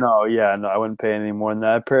pay. No, I wouldn't pay any more than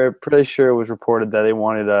that. Pretty sure it was reported that they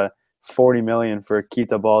wanted 40 million for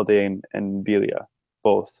Kita Balde and Belia,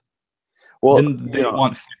 both. Well, Didn't they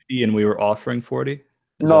want 50 and we were offering 40?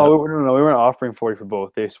 no, we weren't offering 40 for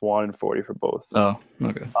both. They just wanted 40 for both. Oh,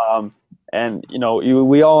 okay. And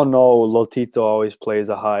we all know Lotito always plays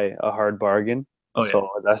a hard bargain. Oh, yeah. So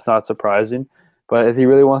that's not surprising. But if he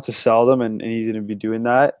really wants to sell them, and he's going to be doing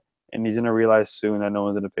that, and he's going to realize soon that no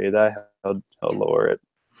one's going to pay that, he'll lower it.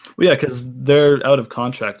 Well, yeah, because they're out of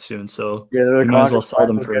contract soon, so Yeah, you might as well sell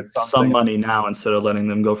them to for get some something. money now instead of letting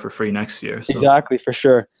them go for free next year. So Exactly, for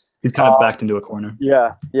sure. he's kind of backed into a corner.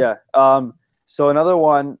 Yeah. So another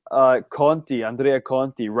one, Andrea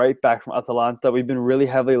Conti, right back from Atalanta. We've been really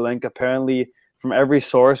heavily linked. Apparently, from every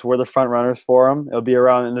source, we're the front runners for him. It'll be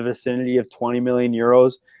around in the vicinity of 20 million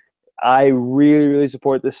euros. I really, really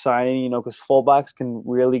support this signing, because fullbacks can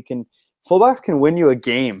win you a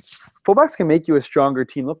game. Fullbacks can make you a stronger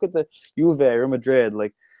team. Look at the Juve, Real Madrid.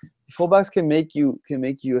 Like, fullbacks can make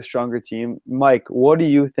you a stronger team. Mike, what do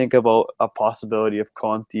you think about a possibility of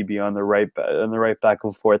Conti be on the right back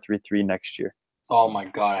of 4-3-3 next year? Oh my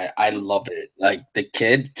god, I love it. Like, the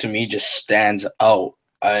kid to me just stands out.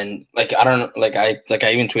 And like, I don't like I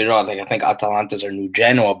even tweeted out, like, I think Atalanta's our new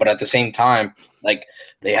Genoa, but at the same time, like,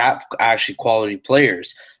 they have actually quality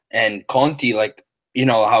players. And Conti, like,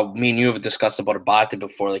 how me and you have discussed about Abate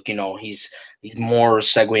before, like, he's more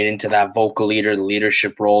segued into that vocal leader, the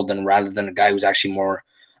leadership role, rather than a guy who's actually more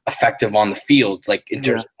effective on the field, like in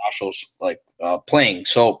terms of nationals, like playing.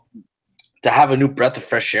 So to have a new breath of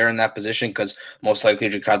fresh air in that position, because most likely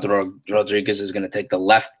Ricardo Rodriguez is going to take the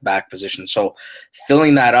left back position. So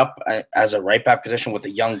filling that up as a right back position with a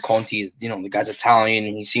young Conti, the guy's Italian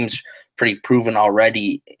and he seems pretty proven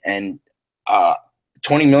already. And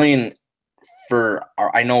 20 million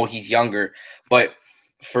I know he's younger, but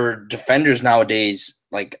for defenders nowadays,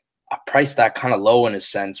 like, a price that kind of low in a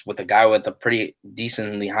sense with a guy with a pretty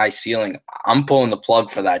decently high ceiling, I'm pulling the plug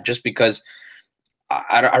for that, just because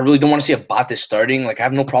I really don't want to see Abate starting. Like, I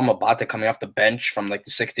have no problem with Abate coming off the bench from like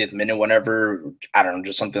the 60th minute, whenever, I don't know,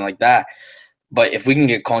 just something like that. But if we can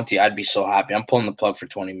get Conti, I'd be so happy. I'm pulling the plug for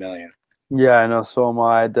 20 million. Yeah, I know. So am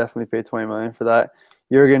I. I'd definitely pay 20 million for that.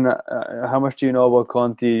 Jurgen, how much do you know about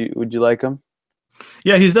Conti? Would you like him?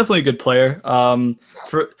 Yeah, he's definitely a good player.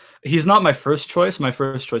 He's not my first choice. My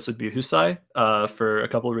first choice would be Husai, for a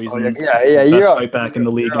couple of reasons. Yeah, He's the you're best up. right back in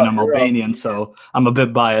the league, and I'm Albanian, so I'm a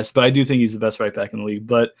bit biased, but I do think he's the best right back in the league.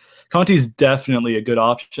 But Conti's definitely a good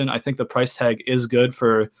option. I think the price tag is good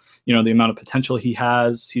for the amount of potential he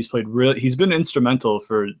has. He's been instrumental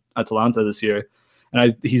for Atalanta this year,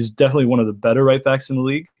 and he's definitely one of the better right backs in the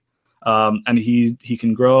league. And he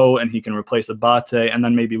can grow and he can replace Abate, and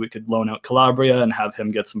then maybe we could loan out Calabria and have him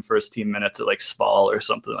get some first team minutes at like Spal or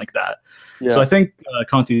something like that. Yeah. So I think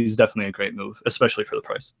Conti is definitely a great move, especially for the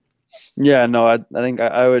price. Yeah, no, I think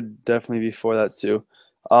I would definitely be for that too.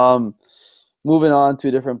 Moving on to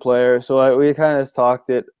a different player. So we kind of talked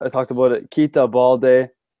about it. Kita Balde.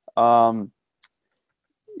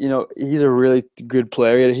 He's a really good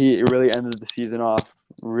player. He really ended the season off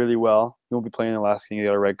really well. he won't be playing in the last game. He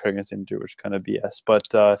got a red card against Inter, which is kind of BS. But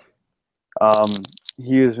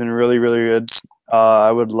he has been really, really good.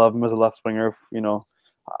 I would love him as a left winger.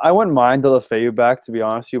 I wouldn't mind Deulofeu back, to be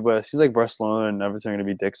honest with you, but it seems like Barcelona and everything are going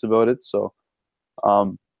to be dicks about it. So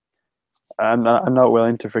I'm not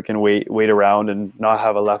willing to freaking wait around and not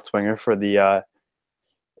have a left winger for the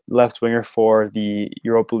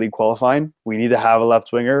Europa League qualifying. We need to have a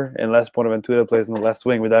left winger unless Bonaventura plays on the left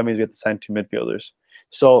wing, but that means we have to sign 2 midfielders.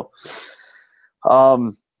 So it's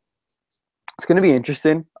going to be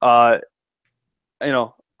interesting. I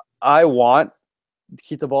want to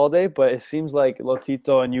keep the ball day, but it seems like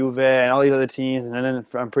Lotito and Juve and all these other teams, and then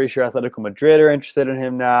I'm pretty sure Atletico Madrid are interested in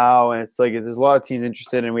him now, and it's like there's a lot of teams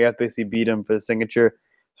interested, and we have to basically beat him for the signature.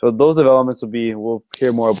 So those developments we'll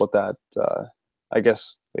hear more about that, I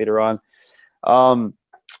guess, later on.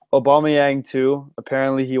 Aubameyang too.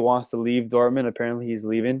 Apparently he wants to leave Dortmund. Apparently he's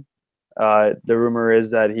leaving. The rumor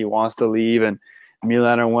is that he wants to leave, and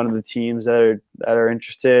Milan are one of the teams that are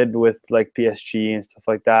interested with like PSG and stuff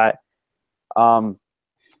like that.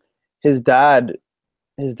 His dad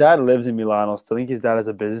lives in Milano. Still, I think his dad has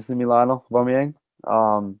a business in Milano, Aubameyang.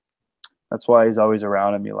 That's why he's always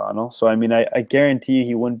around in Milano. So I mean, I guarantee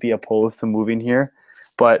he wouldn't be opposed to moving here.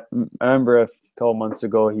 But I remember a couple months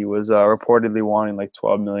ago he was reportedly wanting like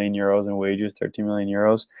 12 million euros in wages, 13 million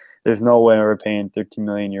euros. There's no way we're paying 13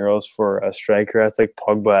 million euros for a striker. That's like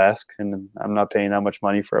Pogba-esque, and I'm not paying that much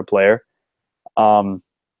money for a player.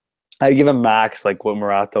 I give him max like what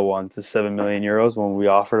Morata wants is 7 million euros when we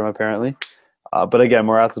offered him apparently. But again,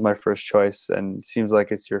 Morata's my first choice, and it seems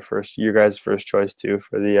like it's your guys' first choice too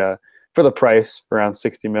for the price for around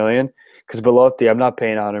 60 million. Because Belotti, I'm not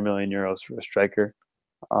paying 100 million euros for a striker.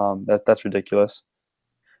 That's ridiculous.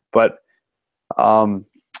 But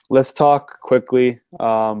let's talk quickly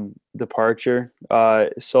departure.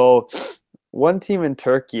 So one team in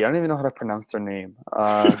Turkey, I don't even know how to pronounce their name.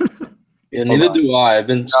 Yeah, neither do I. I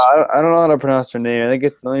don't know how to pronounce her name. I think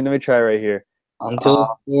it's. Let me try right here.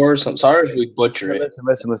 Until or some. Sorry if we butcher it.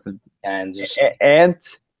 Listen. And just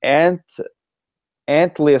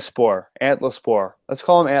Antlispor. Let's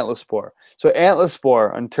call him Antlispor. So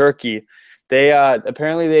Antlispor in Turkey. They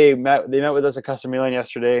apparently they met with us at Casa Milan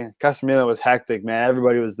yesterday. Casa Milan was hectic, man.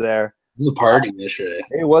 Everybody was there. It was a party yesterday.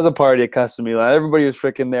 It was a party at Casa Milan. Everybody was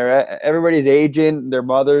freaking there. Everybody's aging, their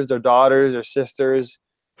mothers, their daughters, their sisters,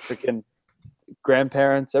 freaking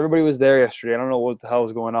grandparents. Everybody was there yesterday. I don't know what the hell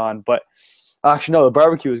was going on, but actually no, the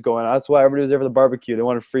barbecue was going on. That's why everybody was there for the barbecue. They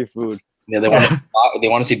wanted free food. Yeah, they want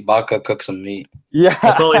to see Baka cook some meat. Yeah,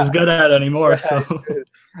 that's all he's good at anymore. So,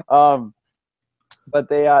 but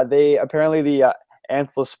they apparently the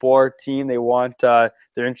Antlispor team, they want they're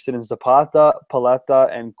interested in Zapata, Paletta,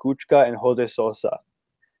 and Kuchka and Jose Sosa.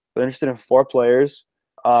 They're interested in 4 players.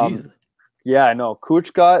 Yeah, I know.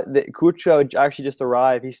 Kuchka actually just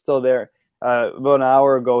arrived. He's still there. About an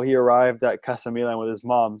hour ago, he arrived at Casa Milan with his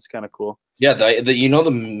mom. It's kind of cool. Yeah,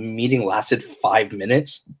 the meeting lasted 5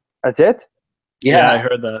 minutes. That's it? Yeah, I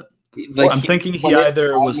heard that. Like, I'm thinking he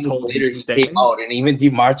either was told later he came out, and even Di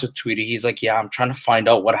Marzio tweeted, he's like, "Yeah, I'm trying to find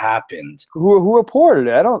out what happened." Who reported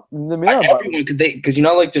it? I don't. The Milan everyone, because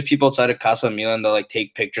like there's people outside of Casa Milan that like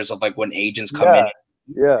take pictures of like when agents come in.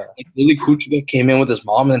 Yeah. Like, Lily Kuchka came in with his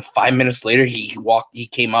mom, and then 5 minutes later he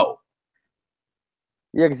came out.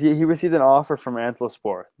 Yeah, because he received an offer from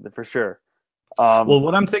Antlispor for sure. Well,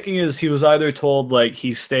 what I'm thinking is he was either told like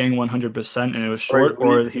he's staying 100% and it was short,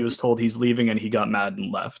 or he was told he's leaving and he got mad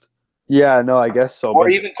and left. Yeah, no, I guess so. Or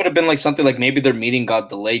even could have been like something like maybe their meeting got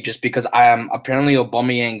delayed just because apparently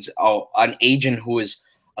Aubameyang's an agent who is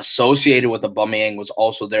associated with Aubameyang was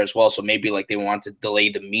also there as well. So maybe like they want to delay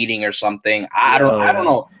the meeting or something. I don't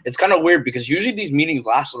know. It's kind of weird because usually these meetings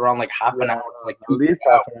last around like half an hour, like at least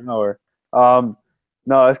half an hour.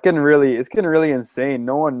 No, it's getting really insane.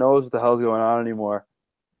 No one knows what the hell's going on anymore.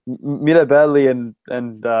 Mirabelli and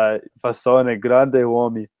Fassone, grande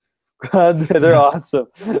uomini. They're awesome.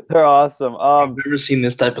 They're awesome. I've never seen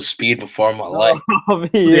this type of speed before in my life.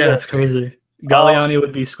 Yeah, it's crazy. Galliani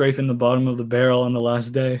would be scraping the bottom of the barrel on the last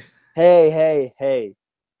day. Hey.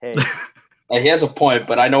 He has a point,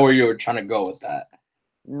 but I know where you were trying to go with that.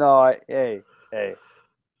 No, hey.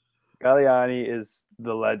 Galliani is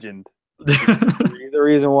the legend. He's the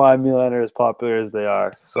reason why Milan are as popular as they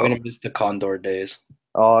are. So I'm gonna miss the Condor days.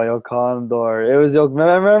 Oh, Il Condor. It was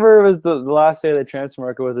remember it was the last day of the transfer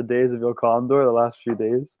market was the days of Il Condor, the last few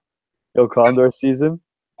days. Il Condor season.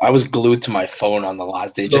 I was glued to my phone on the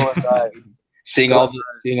last day, just seeing all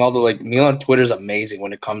the like Milan Twitter's amazing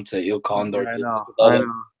when it comes to Il Condor. I know.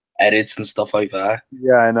 Edits and stuff like that.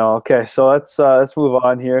 Yeah, I know. Okay, so let's move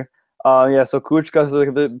on here. Yeah, so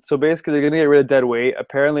Kuchka, so basically they're gonna get rid of dead weight.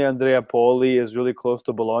 Apparently, Andrea Poli is really close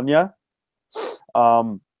to Bologna.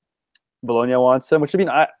 Um, Bologna wants him, which I mean,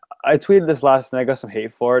 I tweeted this last night. I got some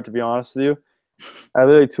hate for it, to be honest with you. I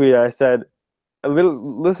literally tweeted. I said,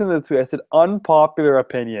 listen to the tweet. I said, unpopular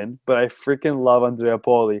opinion, but I freaking love Andrea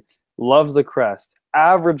Poli. Loves the crest.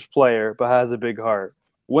 Average player, but has a big heart.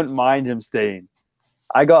 Wouldn't mind him staying.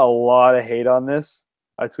 I got a lot of hate on this.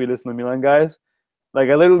 I tweeted this in the Milan guys. Like,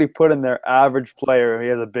 I literally put in there average player. He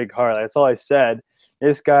has a big heart. Like, that's all I said.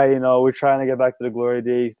 This guy, we're trying to get back to the glory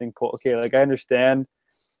days. Think, okay, like, I understand.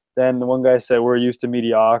 Then the one guy said, we're used to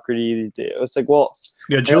mediocrity these days. It's like, well.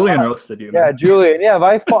 Yeah, Julian roasted you, man. Yeah, Julian. Yeah,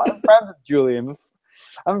 I'm friends with Julian.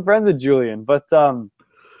 I'm friends with Julian. But, no,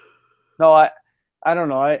 I don't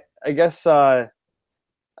know. I guess, I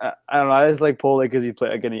don't know. I just like Pole because he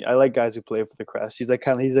play again. I like guys who play for the crest. He's like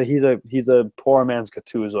he's a poor man's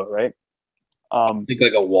Gattuso, right? I think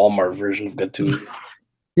like a Walmart version of Gattuso.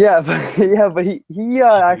 but he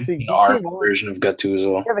actually version of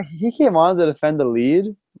Gattuso. Yeah, but he came on to defend the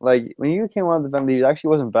lead. Like when he came on to defend the lead, it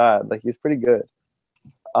actually wasn't bad. Like he was pretty good.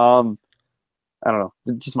 I don't know,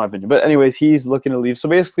 just my opinion. But anyways, he's looking to leave. So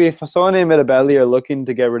basically, if someone named Mirabelli are looking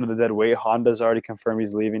to get rid of the dead weight, Honda's already confirmed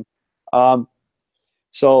he's leaving.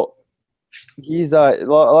 So he's a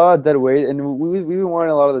lot of dead weight, and we've been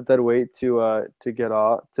wanting a lot of the dead weight to get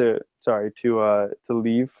off to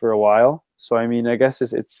leave for a while. So I mean, I guess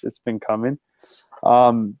it's been coming.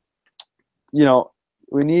 We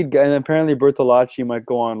need, and apparently Bertolacci might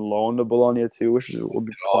go on loan to Bologna too, which will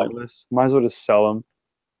be pointless. Might as well just sell him.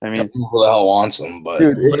 I mean, who the hell wants him? But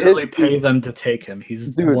dude, literally pay them to take him.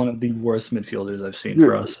 He's one of the worst midfielders I've seen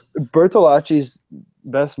for us. Bertolacci's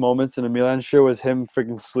best moments in a Milan shirt was him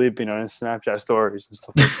freaking sleeping on his Snapchat stories and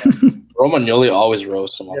stuff like that. Romagnoli always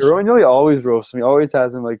roasts him. Yeah, Romagnoli always roasts him. He always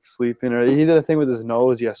has him like sleeping, or he did a thing with his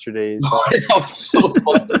nose yesterday. That was so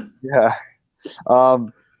funny. Yeah.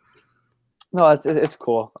 No, it's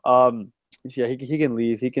cool. Yeah, he can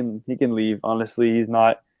leave. He can leave. Honestly, he's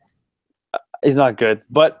not good.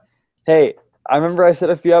 But hey, I remember I said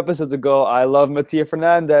a few episodes ago, I love Mattia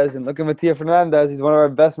Fernandez, and look at Mattia Fernandez. He's one of our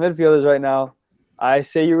best midfielders right now. I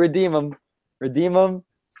say you redeem him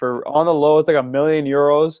for on the low. It's like €1 million.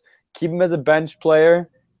 Keep him as a bench player.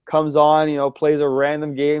 Comes on, plays a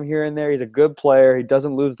random game here and there. He's a good player. He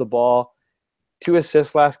doesn't lose the ball. 2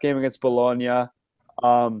 assists last game against Bologna.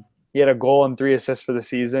 He had a goal and 3 assists for the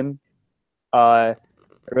season. I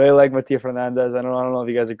really like Mattia Fernandez. I don't know if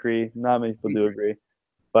you guys agree. Not many people do agree.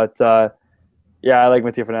 But, yeah, I like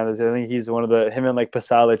Mattia Fernandez. I think he's one of him and like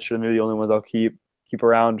Pasalic are maybe the only ones I'll keep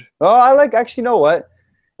around. Oh, actually, you know what?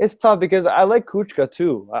 It's tough because I like Kuchka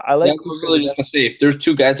too. I like. Yeah, I was really just gonna say, if there's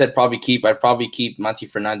 2 guys I'd probably keep Mattia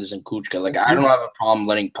Fernandez and Kuchka. Like I don't have a problem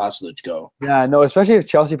letting Pasalic go. Yeah, no, especially if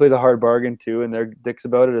Chelsea plays a hard bargain too, and they're dicks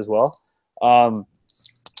about it as well.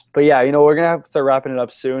 But yeah, we're gonna have to start wrapping it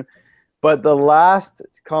up soon. But the last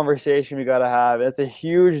conversation we gotta have, it's a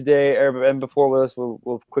huge day. And before with us,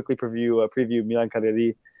 we'll quickly preview Milan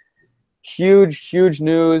Cagliari. Huge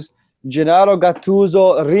news. Gennaro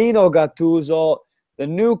Gattuso, Rino Gattuso, the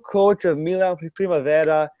new coach of Milan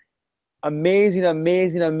Primavera.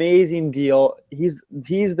 Amazing deal. He's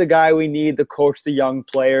the guy we need to coach the young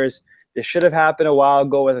players. This should have happened a while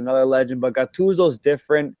ago with another legend, but Gattuso's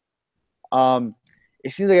different. It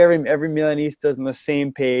seems like every Milanista is on the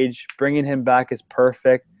same page. Bringing him back is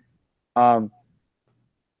perfect. And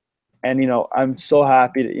I'm so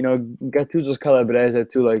happy that Gattuso's Calabrese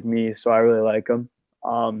too, like me, so I really like him.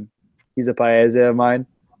 He's a Paese of mine.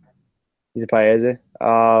 He's a Paese.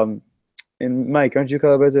 And Mike, aren't you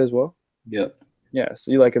Calabrese as well? Yeah. Yeah,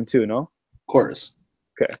 so you like him too, no? Of course.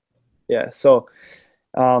 Okay. Yeah, so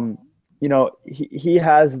he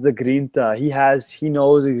has the grinta. He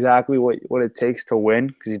knows exactly what it takes to win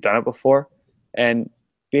because he's done it before. And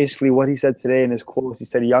basically what he said today in his quotes, he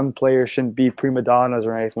said young players shouldn't be prima donnas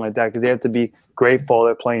or anything like that because they have to be grateful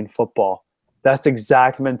they're playing football. That's the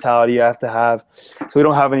exact mentality you have to have. So we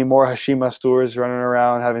don't have any more Hashim Stores running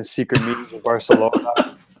around having secret meetings with Barcelona.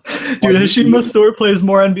 Dude, Hashim Mastur plays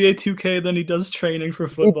more NBA 2K than he does training for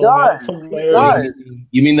football. He does.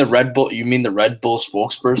 You mean the Red Bull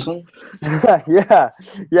spokesperson? yeah.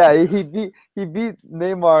 He beat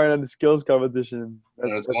Neymar in the skills competition.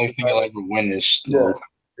 That's the only thing he'll ever win is smoke.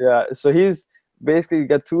 Yeah. So he's basically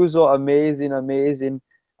Gattuso, amazing.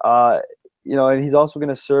 And he's also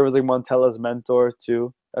gonna serve as like Montella's mentor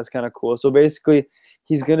too. That's kind of cool. So basically,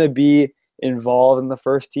 he's gonna be involved in the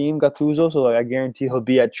first team, Gattuso. So like I guarantee he'll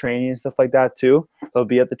be at training and stuff like that too. He'll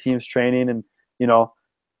be at the team's training, and he'll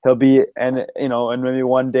be and maybe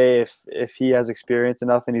one day if he has experience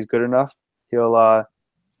enough and he's good enough, he'll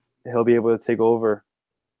he'll be able to take over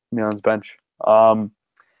Milan's bench.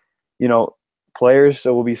 You know, players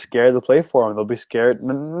will be scared to play for him. They'll be scared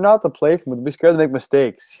not to play for him, but they'll be scared to make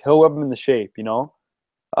mistakes. He'll whip them into shape, you know.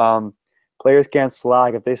 Players can't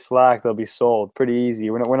slack. If they slack, they'll be sold pretty easy.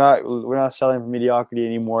 We're not selling for mediocrity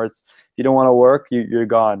anymore. It's if you don't want to work, you're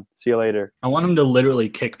gone. See you later. I want him to literally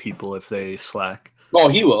kick people if they slack. Oh,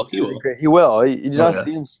 he will. He will. He will. You did not yeah.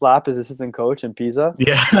 see him slap his assistant coach in Pisa?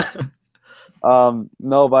 Yeah.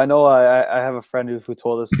 No, but I know I have a friend who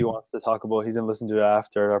told us he wants to talk about. He's gonna listen to it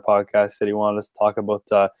after our podcast. Said he wanted us to talk about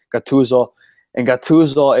Gattuso, and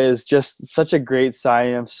Gattuso is just such a great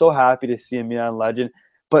signing. I'm so happy to see a Milan legend.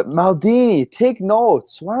 But Maldini, take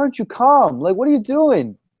notes. Why aren't you calm? Like, what are you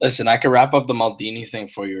doing? Listen, I can wrap up the Maldini thing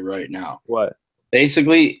for you right now. What?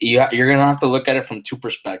 Basically, you're going to have to look at it from two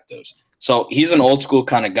perspectives. So he's an old school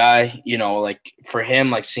kind of guy. You know, like for him,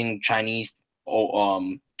 like seeing Chinese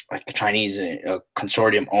like a Chinese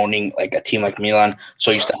consortium owning like a team like Milan,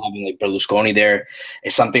 so used to having like Berlusconi there,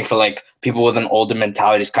 is something for like people with an older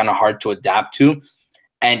mentality is kind of hard to adapt to.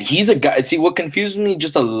 And he's a guy. See, what confuses me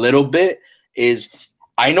just a little bit is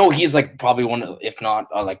I know he's like probably one of, if not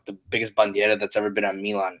like the biggest bandiera that's ever been at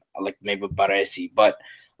Milan, like maybe Baresi, but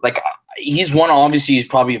like he's one. Obviously, he's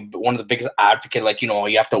probably one of the biggest advocate. Like, you know,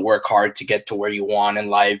 you have to work hard to get to where you want in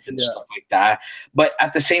life and stuff like that. But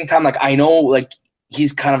at the same time, like I know like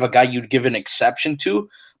he's kind of a guy you'd give an exception to,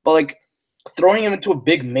 but like throwing him into a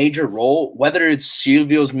big major role, whether it's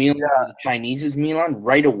Silvio's Milan or the Chinese's Milan,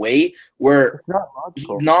 right away, where It's not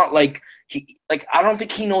logical. he's not like I don't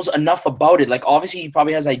think he knows enough about it. Like obviously he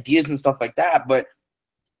probably has ideas and stuff like that, but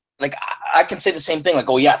like I can say the same thing. Like,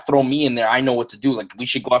 oh yeah, throw me in there. I know what to do. Like we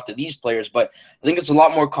should go after these players, but I think it's a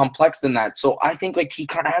lot more complex than that. So I think like he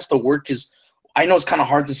kind of has to work his. I know it's kind of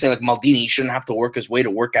hard to say like Maldini, he shouldn't have to work his way to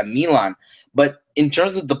work at Milan, but in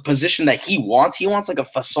terms of the position that he wants like a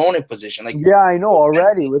Fasone position. Like yeah, I know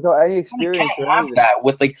already without any experience. You can't have that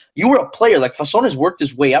with like you were a player. Like Fasone's worked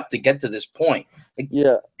his way up to get to this point. Like you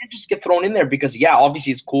can't just get thrown in there because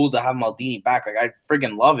obviously it's cool to have Maldini back. Like I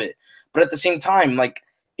friggin' love it, but at the same time, like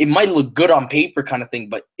it might look good on paper kind of thing,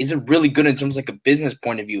 but is it really good in terms of like a business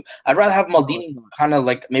point of view? I'd rather have Maldini kind of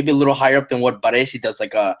like maybe a little higher up than what Baresi does,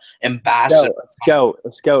 like a ambassador,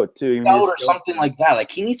 a scout too, or something like that.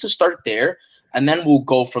 Like he needs to start there, and then we'll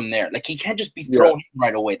go from there. Like he can't just be thrown in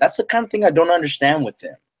right away. That's the kind of thing I don't understand with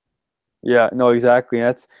him. Yeah, no, exactly.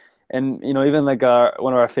 And you know, even like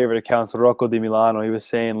one of our favorite accounts, Rocco Di Milano, he was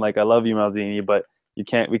saying like, "I love you, Maldini, but we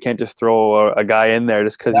can't just throw a guy in there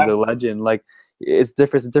just because he's a legend. Like it's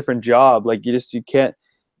different. It's a different job. Like you can't.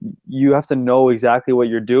 You have to know exactly what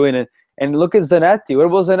you're doing. And look at Zanetti. What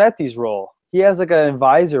about Zanetti's role? He has like an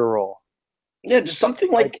advisor role. Yeah, just something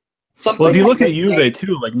like something. Well, if you look at Juve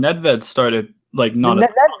too, like Nedved started like not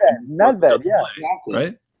Nedved, yeah, exactly.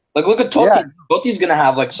 Right. Like look at Totti. Yeah. Totti's gonna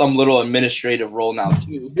have like some little administrative role now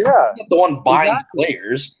too. Yeah, he's not the one buying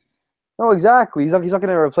players. No, exactly. He's not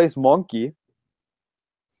gonna replace Monkey.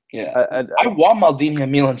 Yeah, I want Maldini at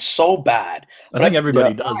Milan so bad. I think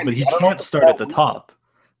everybody does, but he can't start at the top.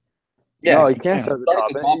 Yeah, no, he can't start at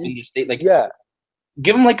the top. And just stay, like,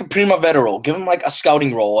 give him like a Primavera role, give him like a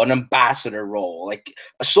scouting role, an ambassador role, like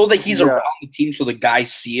so that he's around the team, so the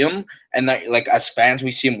guys see him, and that like as fans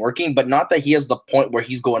we see him working, but not that he has the point where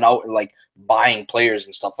he's going out and like buying players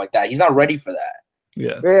and stuff like that. He's not ready for that.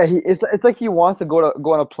 Yeah, it's like he wants to go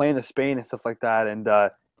on a plane to Spain and stuff like that, and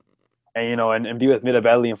you know, and be with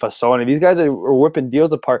Mirabelli and Fasone. These guys are whipping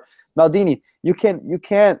deals apart. Maldini, you can't.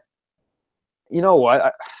 You know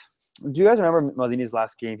what? Do you guys remember Maldini's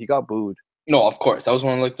last game? He got booed. No, of course. That was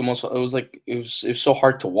one of like the most. It was so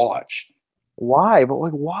hard to watch. Why? But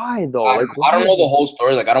like, why though? I don't know the whole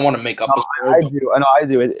story. Like, I don't want to make up. No, I do. I know I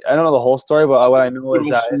do. I don't know the whole story, but what I know is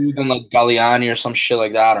that it's like Galliani or some shit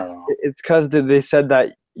like that. I don't know. It's because they said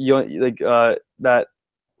that that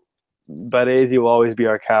Baresi will always be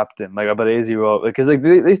our captain. Like Baresi will, because like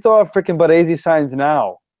they still have freaking Baresi signs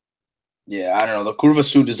now. Yeah, I don't know. The Curva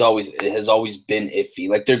Sud has always been iffy.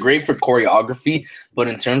 Like they're great for choreography, but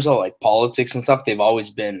in terms of like politics and stuff, they've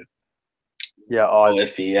always been odd.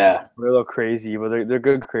 Iffy. Yeah, they're a little crazy, but they're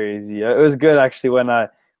good crazy. It was good actually when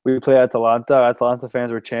we played Atalanta. Atalanta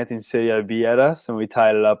fans were chanting Serie B at us, and we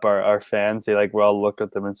tied it up. Our fans, we all looked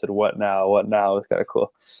at them and said, "What now? What now?" It's kind of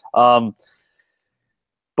cool.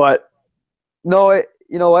 But no,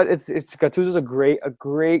 you know what? It's Gattuso's a great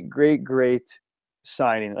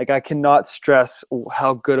signing. Like I cannot stress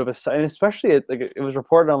how good of a sign, especially it was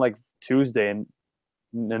reported on like Tuesday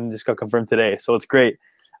and just got confirmed today. So it's great.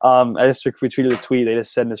 I just retweeted a tweet they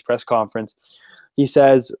just said in his press conference. He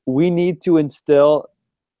says, "We need to instill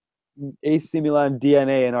AC Milan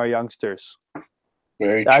DNA in our youngsters."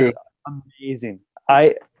 Very That's true. amazing.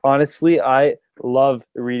 I honestly, I love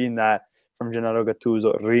reading that from Gennaro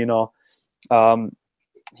Gattuso, Rino.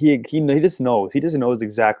 He just knows. He just knows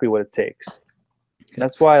exactly what it takes.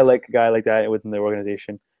 That's why I like a guy like that within the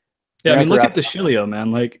organization. Yeah, I You have mean, to look wrap at DeShilio,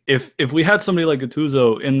 man. Like, if we had somebody like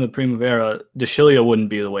Gattuso in the Primavera, DeShilio wouldn't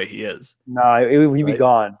be the way he is. No, he'd be Right?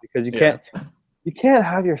 gone because you can't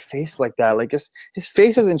have your face like that. Like his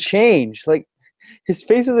face doesn't change. Like his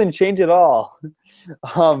face doesn't change at all.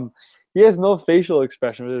 He has no facial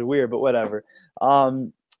expression, which is weird, but whatever.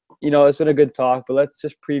 It's been a good talk, but let's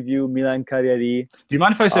just preview Milan Cagliari. Do you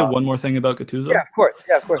mind if I say one more thing about Gattuso? Yeah, of course.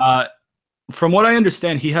 Yeah, of course. From what I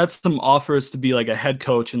understand, he had some offers to be like a head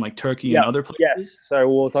coach in like Turkey and other places. Yes. Sorry,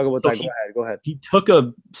 we'll talk about that. Go ahead. He took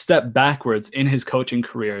a step backwards in his coaching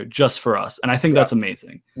career just for us, and I think that's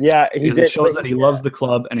amazing. Yeah, It shows that he loves the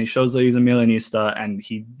club, and he shows that he's a Milanista, and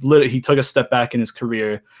he took a step back in his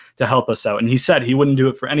career to help us out. And he said he wouldn't do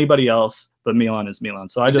it for anybody else, but Milan is Milan.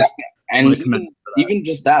 So I just even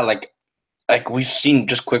just that, like we've seen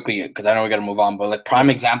just quickly, because I know we got to move on, but like prime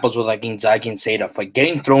examples with like Inzaghi and Seydorf, like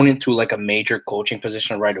getting thrown into like a major coaching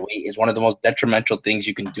position right away is one of the most detrimental things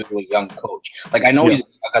you can do to a young coach. Like I know he's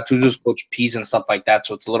Gattuso's coach P's and stuff like that,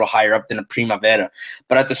 so it's a little higher up than a Primavera.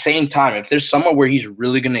 But at the same time, if there's somewhere where he's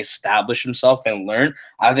really going to establish himself and learn,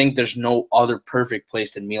 I think there's no other perfect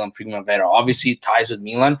place than Milan Primavera. Obviously, it ties with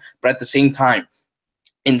Milan, but at the same time,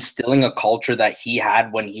 instilling a culture that he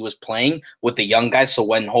had when he was playing with the young guys. So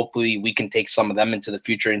when hopefully we can take some of them into the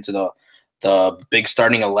future, into the big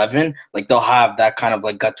starting 11, like they'll have that kind of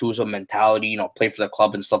like Gattuso mentality, play for the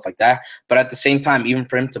club and stuff like that. But at the same time, even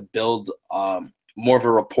for him to build more of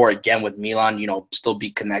a rapport again with Milan, still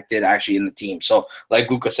be connected actually in the team. So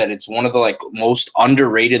like Luca said, it's one of the like most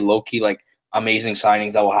underrated, low-key, like amazing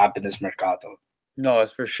signings that will happen this Mercato. No,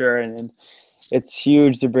 it's for sure. And it's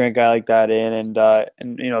huge to bring a guy like that in, and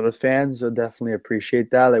the fans will definitely appreciate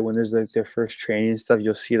that. Like when there's like their first training and stuff,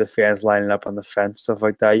 you'll see the fans lining up on the fence, stuff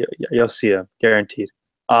like that. You'll see them, guaranteed.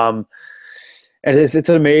 And it's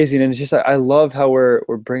amazing, and it's just I love how we're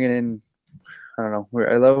bringing in. I don't know.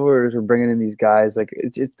 I love we're bringing in these guys. Like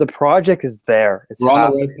it's the project is there. We're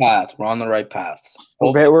on the right path. We're on the right path.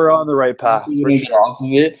 Okay, we're on the right path. We're get off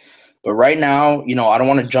of it. But right now, I don't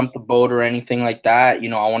want to jump the boat or anything like that. I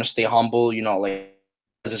want to stay humble, like,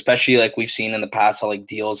 especially like we've seen in the past how like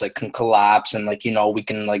deals like can collapse and like, we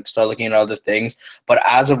can like start looking at other things. But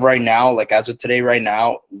as of right now, like as of today, right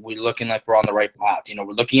now, we're looking like we're on the right path. We're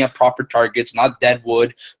looking at proper targets, not dead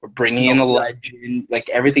wood. We're bringing in a legend. Like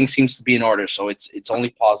everything seems to be in order. So it's only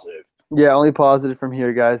positive. Yeah, only positive from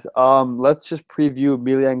here, guys. Let's just preview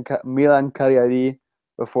Milan Cagliari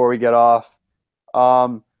before we get off.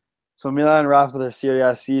 So Milan wrapped their Serie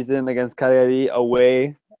A season against Cagliari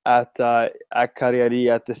away at Cagliari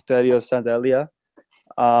at the Stadio Sant'Elia.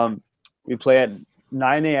 We play at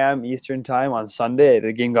 9 a.m. Eastern time on Sunday.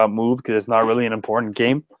 The game got moved because it's not really an important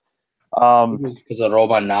game. Because of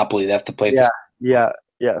Roma and Napoli, they have to play. Yeah.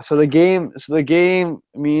 So the game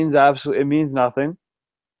means absolutely. It means nothing.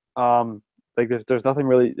 Like there's nothing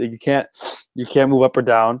really. You can't move up or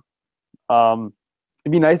down.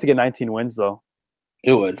 It'd be nice to get 19 wins though.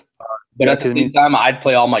 It would. But at the same time, I'd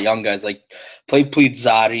play all my young guys. Like, play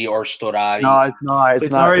Plizzari or Storari. No, it's not.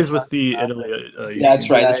 Plizzari is with the Italy. Yeah, that's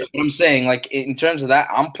right. That's what I'm saying. Like, in terms of that,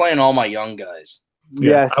 I'm playing all my young guys.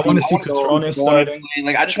 Yeah, I want to see Cutrone starting.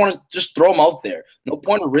 Like, I just want to throw them out there. No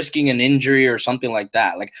point of risking an injury or something like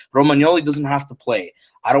that. Like, Romagnoli doesn't have to play.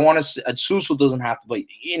 I don't want to – Suso doesn't have to play.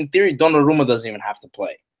 In theory, Donnarumma doesn't even have to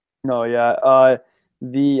play. No, yeah.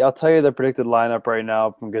 I'll tell you the predicted lineup right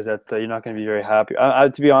now from Gazzetta. You're not going to be very happy.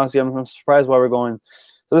 To be honest, I'm surprised why we're going.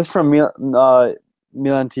 So this is from Milan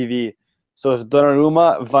TV. So it's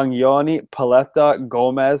Donnarumma, Vagnoni, Paletta,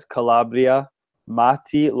 Gomez, Calabria,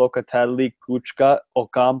 Matti, Locatelli, Kuchka,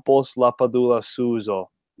 Ocampos, Lapadula, Suso.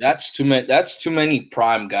 That's too many. That's too many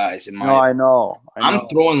prime guys in my. No, I know. I'm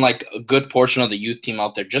throwing like a good portion of the youth team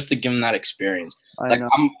out there just to give them that experience. I know.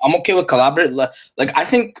 I'm okay with Calabria. Like I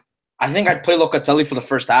think I'd play Locatelli for the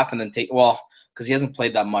first half and then because he hasn't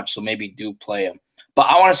played that much, so maybe do play him. But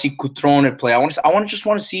I want to see Cutrone play. I just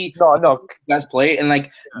want to see guys play and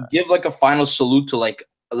like give like a final salute to I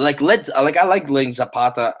like letting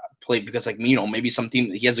Zapata play because like maybe some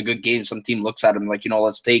team he has a good game, some team looks at him like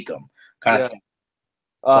let's take him kind of thing.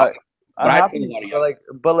 I'm happy,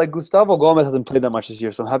 but Gustavo Gomez hasn't played that much this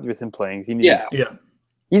year, so I'm happy with him playing.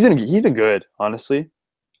 He's been good, honestly.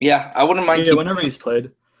 Yeah, I wouldn't mind. Yeah, whenever he's played.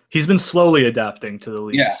 He's been slowly adapting to the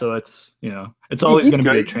league, so it's it's always going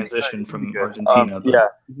to be a transition from Argentina.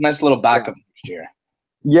 Nice little backup next year.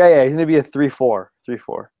 Yeah, he's going to be a 3-4.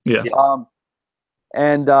 Yeah.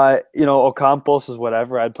 And Ocampos is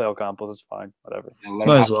whatever. I'd play Ocampos. It's fine. Whatever. Yeah, let him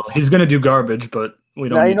Might have- as well. He's gonna do garbage, but we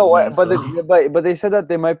don't. Now you need know to what? so- But they said that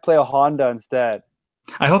they might play a Honda instead.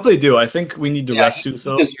 I hope they do. I think we need to Yeah, rest he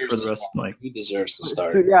Suso deserves for the to rest. start. Like, He deserves to So,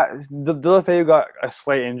 start. yeah, Delafeu got a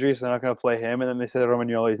slight injury, so they're not going to play him. And then they said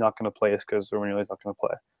Romagnoli's not going to play us because Romagnoli's not going to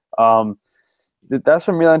play. That's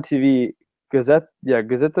from Milan TV. Gazette. Yeah,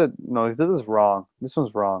 Gazeta. No, this is wrong. This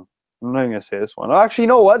one's wrong. I'm not even going to say this one. Oh, actually, you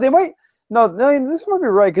know what? They might. No, this might be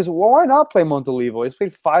right. Because why not play Montolivo? He's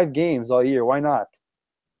played 5 games all year. Why not?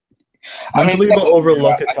 Montolivo over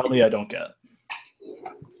Locatelli, I don't get.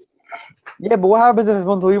 Yeah, but what happens if it's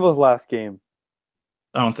Montolivo's last game?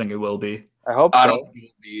 I don't think it will be. I hope so. I don't think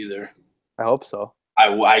it will be either. I hope so.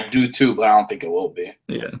 I do too, but I don't think it will be.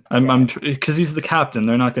 Yeah, I'm because he's the captain.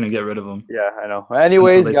 They're not going to get rid of him. Yeah, I know.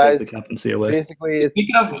 Anyways, until they guys, take the captaincy away. basically, it's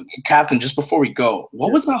Speaking of captain, just before we go,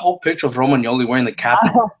 what was that whole picture of Romagnoli wearing the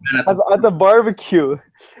captain? at the barbecue.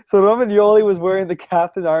 So Romagnoli was wearing the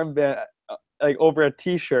captain armband like over a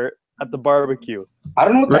T-shirt at the barbecue. I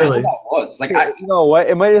don't know what the Really? hell that was. Like, You know what?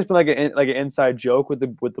 It might have just been like an inside joke with the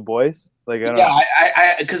boys. Like I don't know.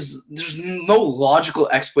 because there's no logical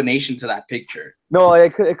explanation to that picture. No,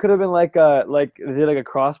 like, it could have been like they did like a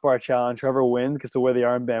crossbar challenge. Whoever wins gets to wear the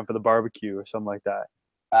armband for the barbecue or something like that.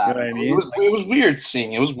 You know what I mean? It was weird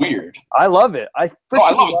seeing. It was weird. I love it. I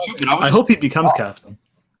love it too. But I hope he becomes captain.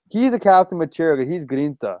 he's a captain material. He's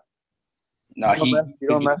Grinta. No, You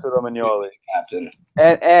don't mess with Romagnoli. captain.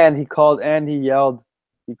 And he yelled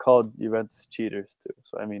Juventus cheaters too.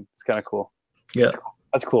 So I mean, it's kind of cool. Yeah.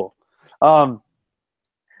 That's cool.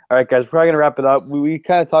 All right, guys, we're probably gonna wrap it up. We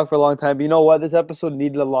kind of talked for a long time, but you know what? This episode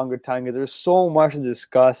needed a longer time because there's so much to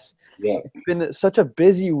discuss. Yeah. It's been such a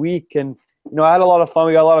busy week, and I had a lot of fun.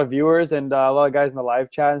 We got a lot of viewers and a lot of guys in the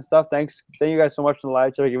live chat and stuff. Thank you guys so much in the live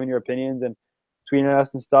chat for giving your opinions and tweeting at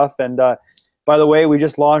us and stuff. And by the way, we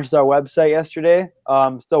just launched our website yesterday.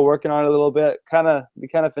 Still working on it a little bit. I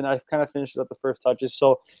finished up the first touches,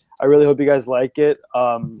 so I really hope you guys like it.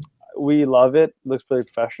 We love it. It looks pretty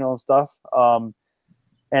professional and stuff.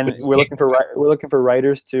 And we're looking for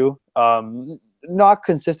writers too. Not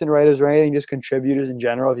consistent writers or anything, just contributors in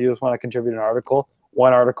general. If you just want to contribute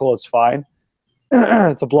one article, it's fine.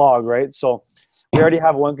 It's a blog, right? So we already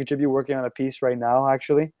have one contributor working on a piece right now,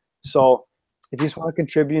 actually. So if you just want to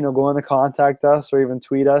contribute, go on to contact us or even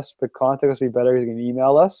tweet us. But contact us would be better because you can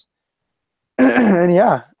email us. And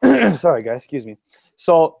yeah, sorry guys, excuse me.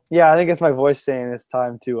 So yeah, I think it's my voice saying it's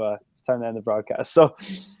time to end the broadcast. So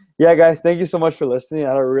yeah, guys, thank you so much for listening. I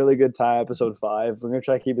had a really good time, episode 5. We're gonna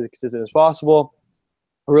try to keep it as consistent as possible.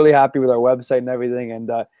 We're really happy with our website and everything.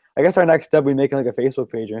 And I guess our next step, we make like a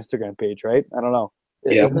Facebook page or Instagram page, right? I don't know.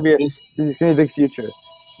 It's gonna be a big future.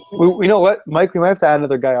 We know what, Mike? We might have to add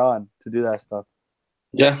another guy on to do that stuff.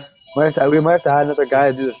 Yeah. We might have to add another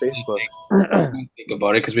guy to do the Facebook. Think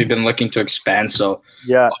about it because we've been looking to expand. So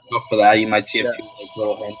Yeah. look for that. You might see a few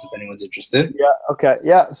little hints if anyone's interested. Yeah. Okay.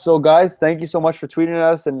 Yeah. So guys, thank you so much for tweeting at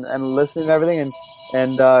us and listening and everything,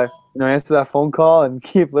 and answer that phone call and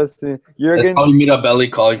keep listening. Jurgen, I'll meet up Belly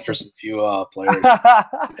calling for some few players.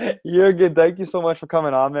 Jurgen, thank you so much for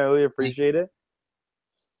coming on, man. I really appreciate it.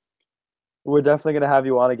 We're definitely gonna have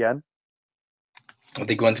you on again. I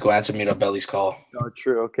think we went to go answer Meet Up Belly's call. Oh,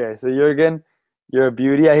 true. Okay. So Jurgen, you're a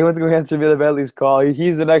beauty. Yeah, he went to go answer Bentley's call.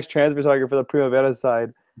 He's the next transfer target for the Primavera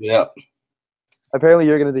side. Yeah. Apparently,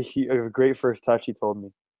 Jurgen is a great first touch. He told me.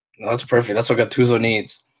 No, that's perfect. That's what Gattuso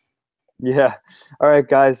needs. Yeah. All right,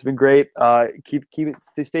 guys. It's been great. Keep it.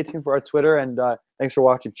 Stay tuned for our Twitter, and thanks for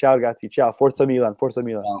watching. Ciao, ragazzi. Ciao. Forza Milan. Forza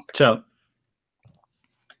Milan. Ciao.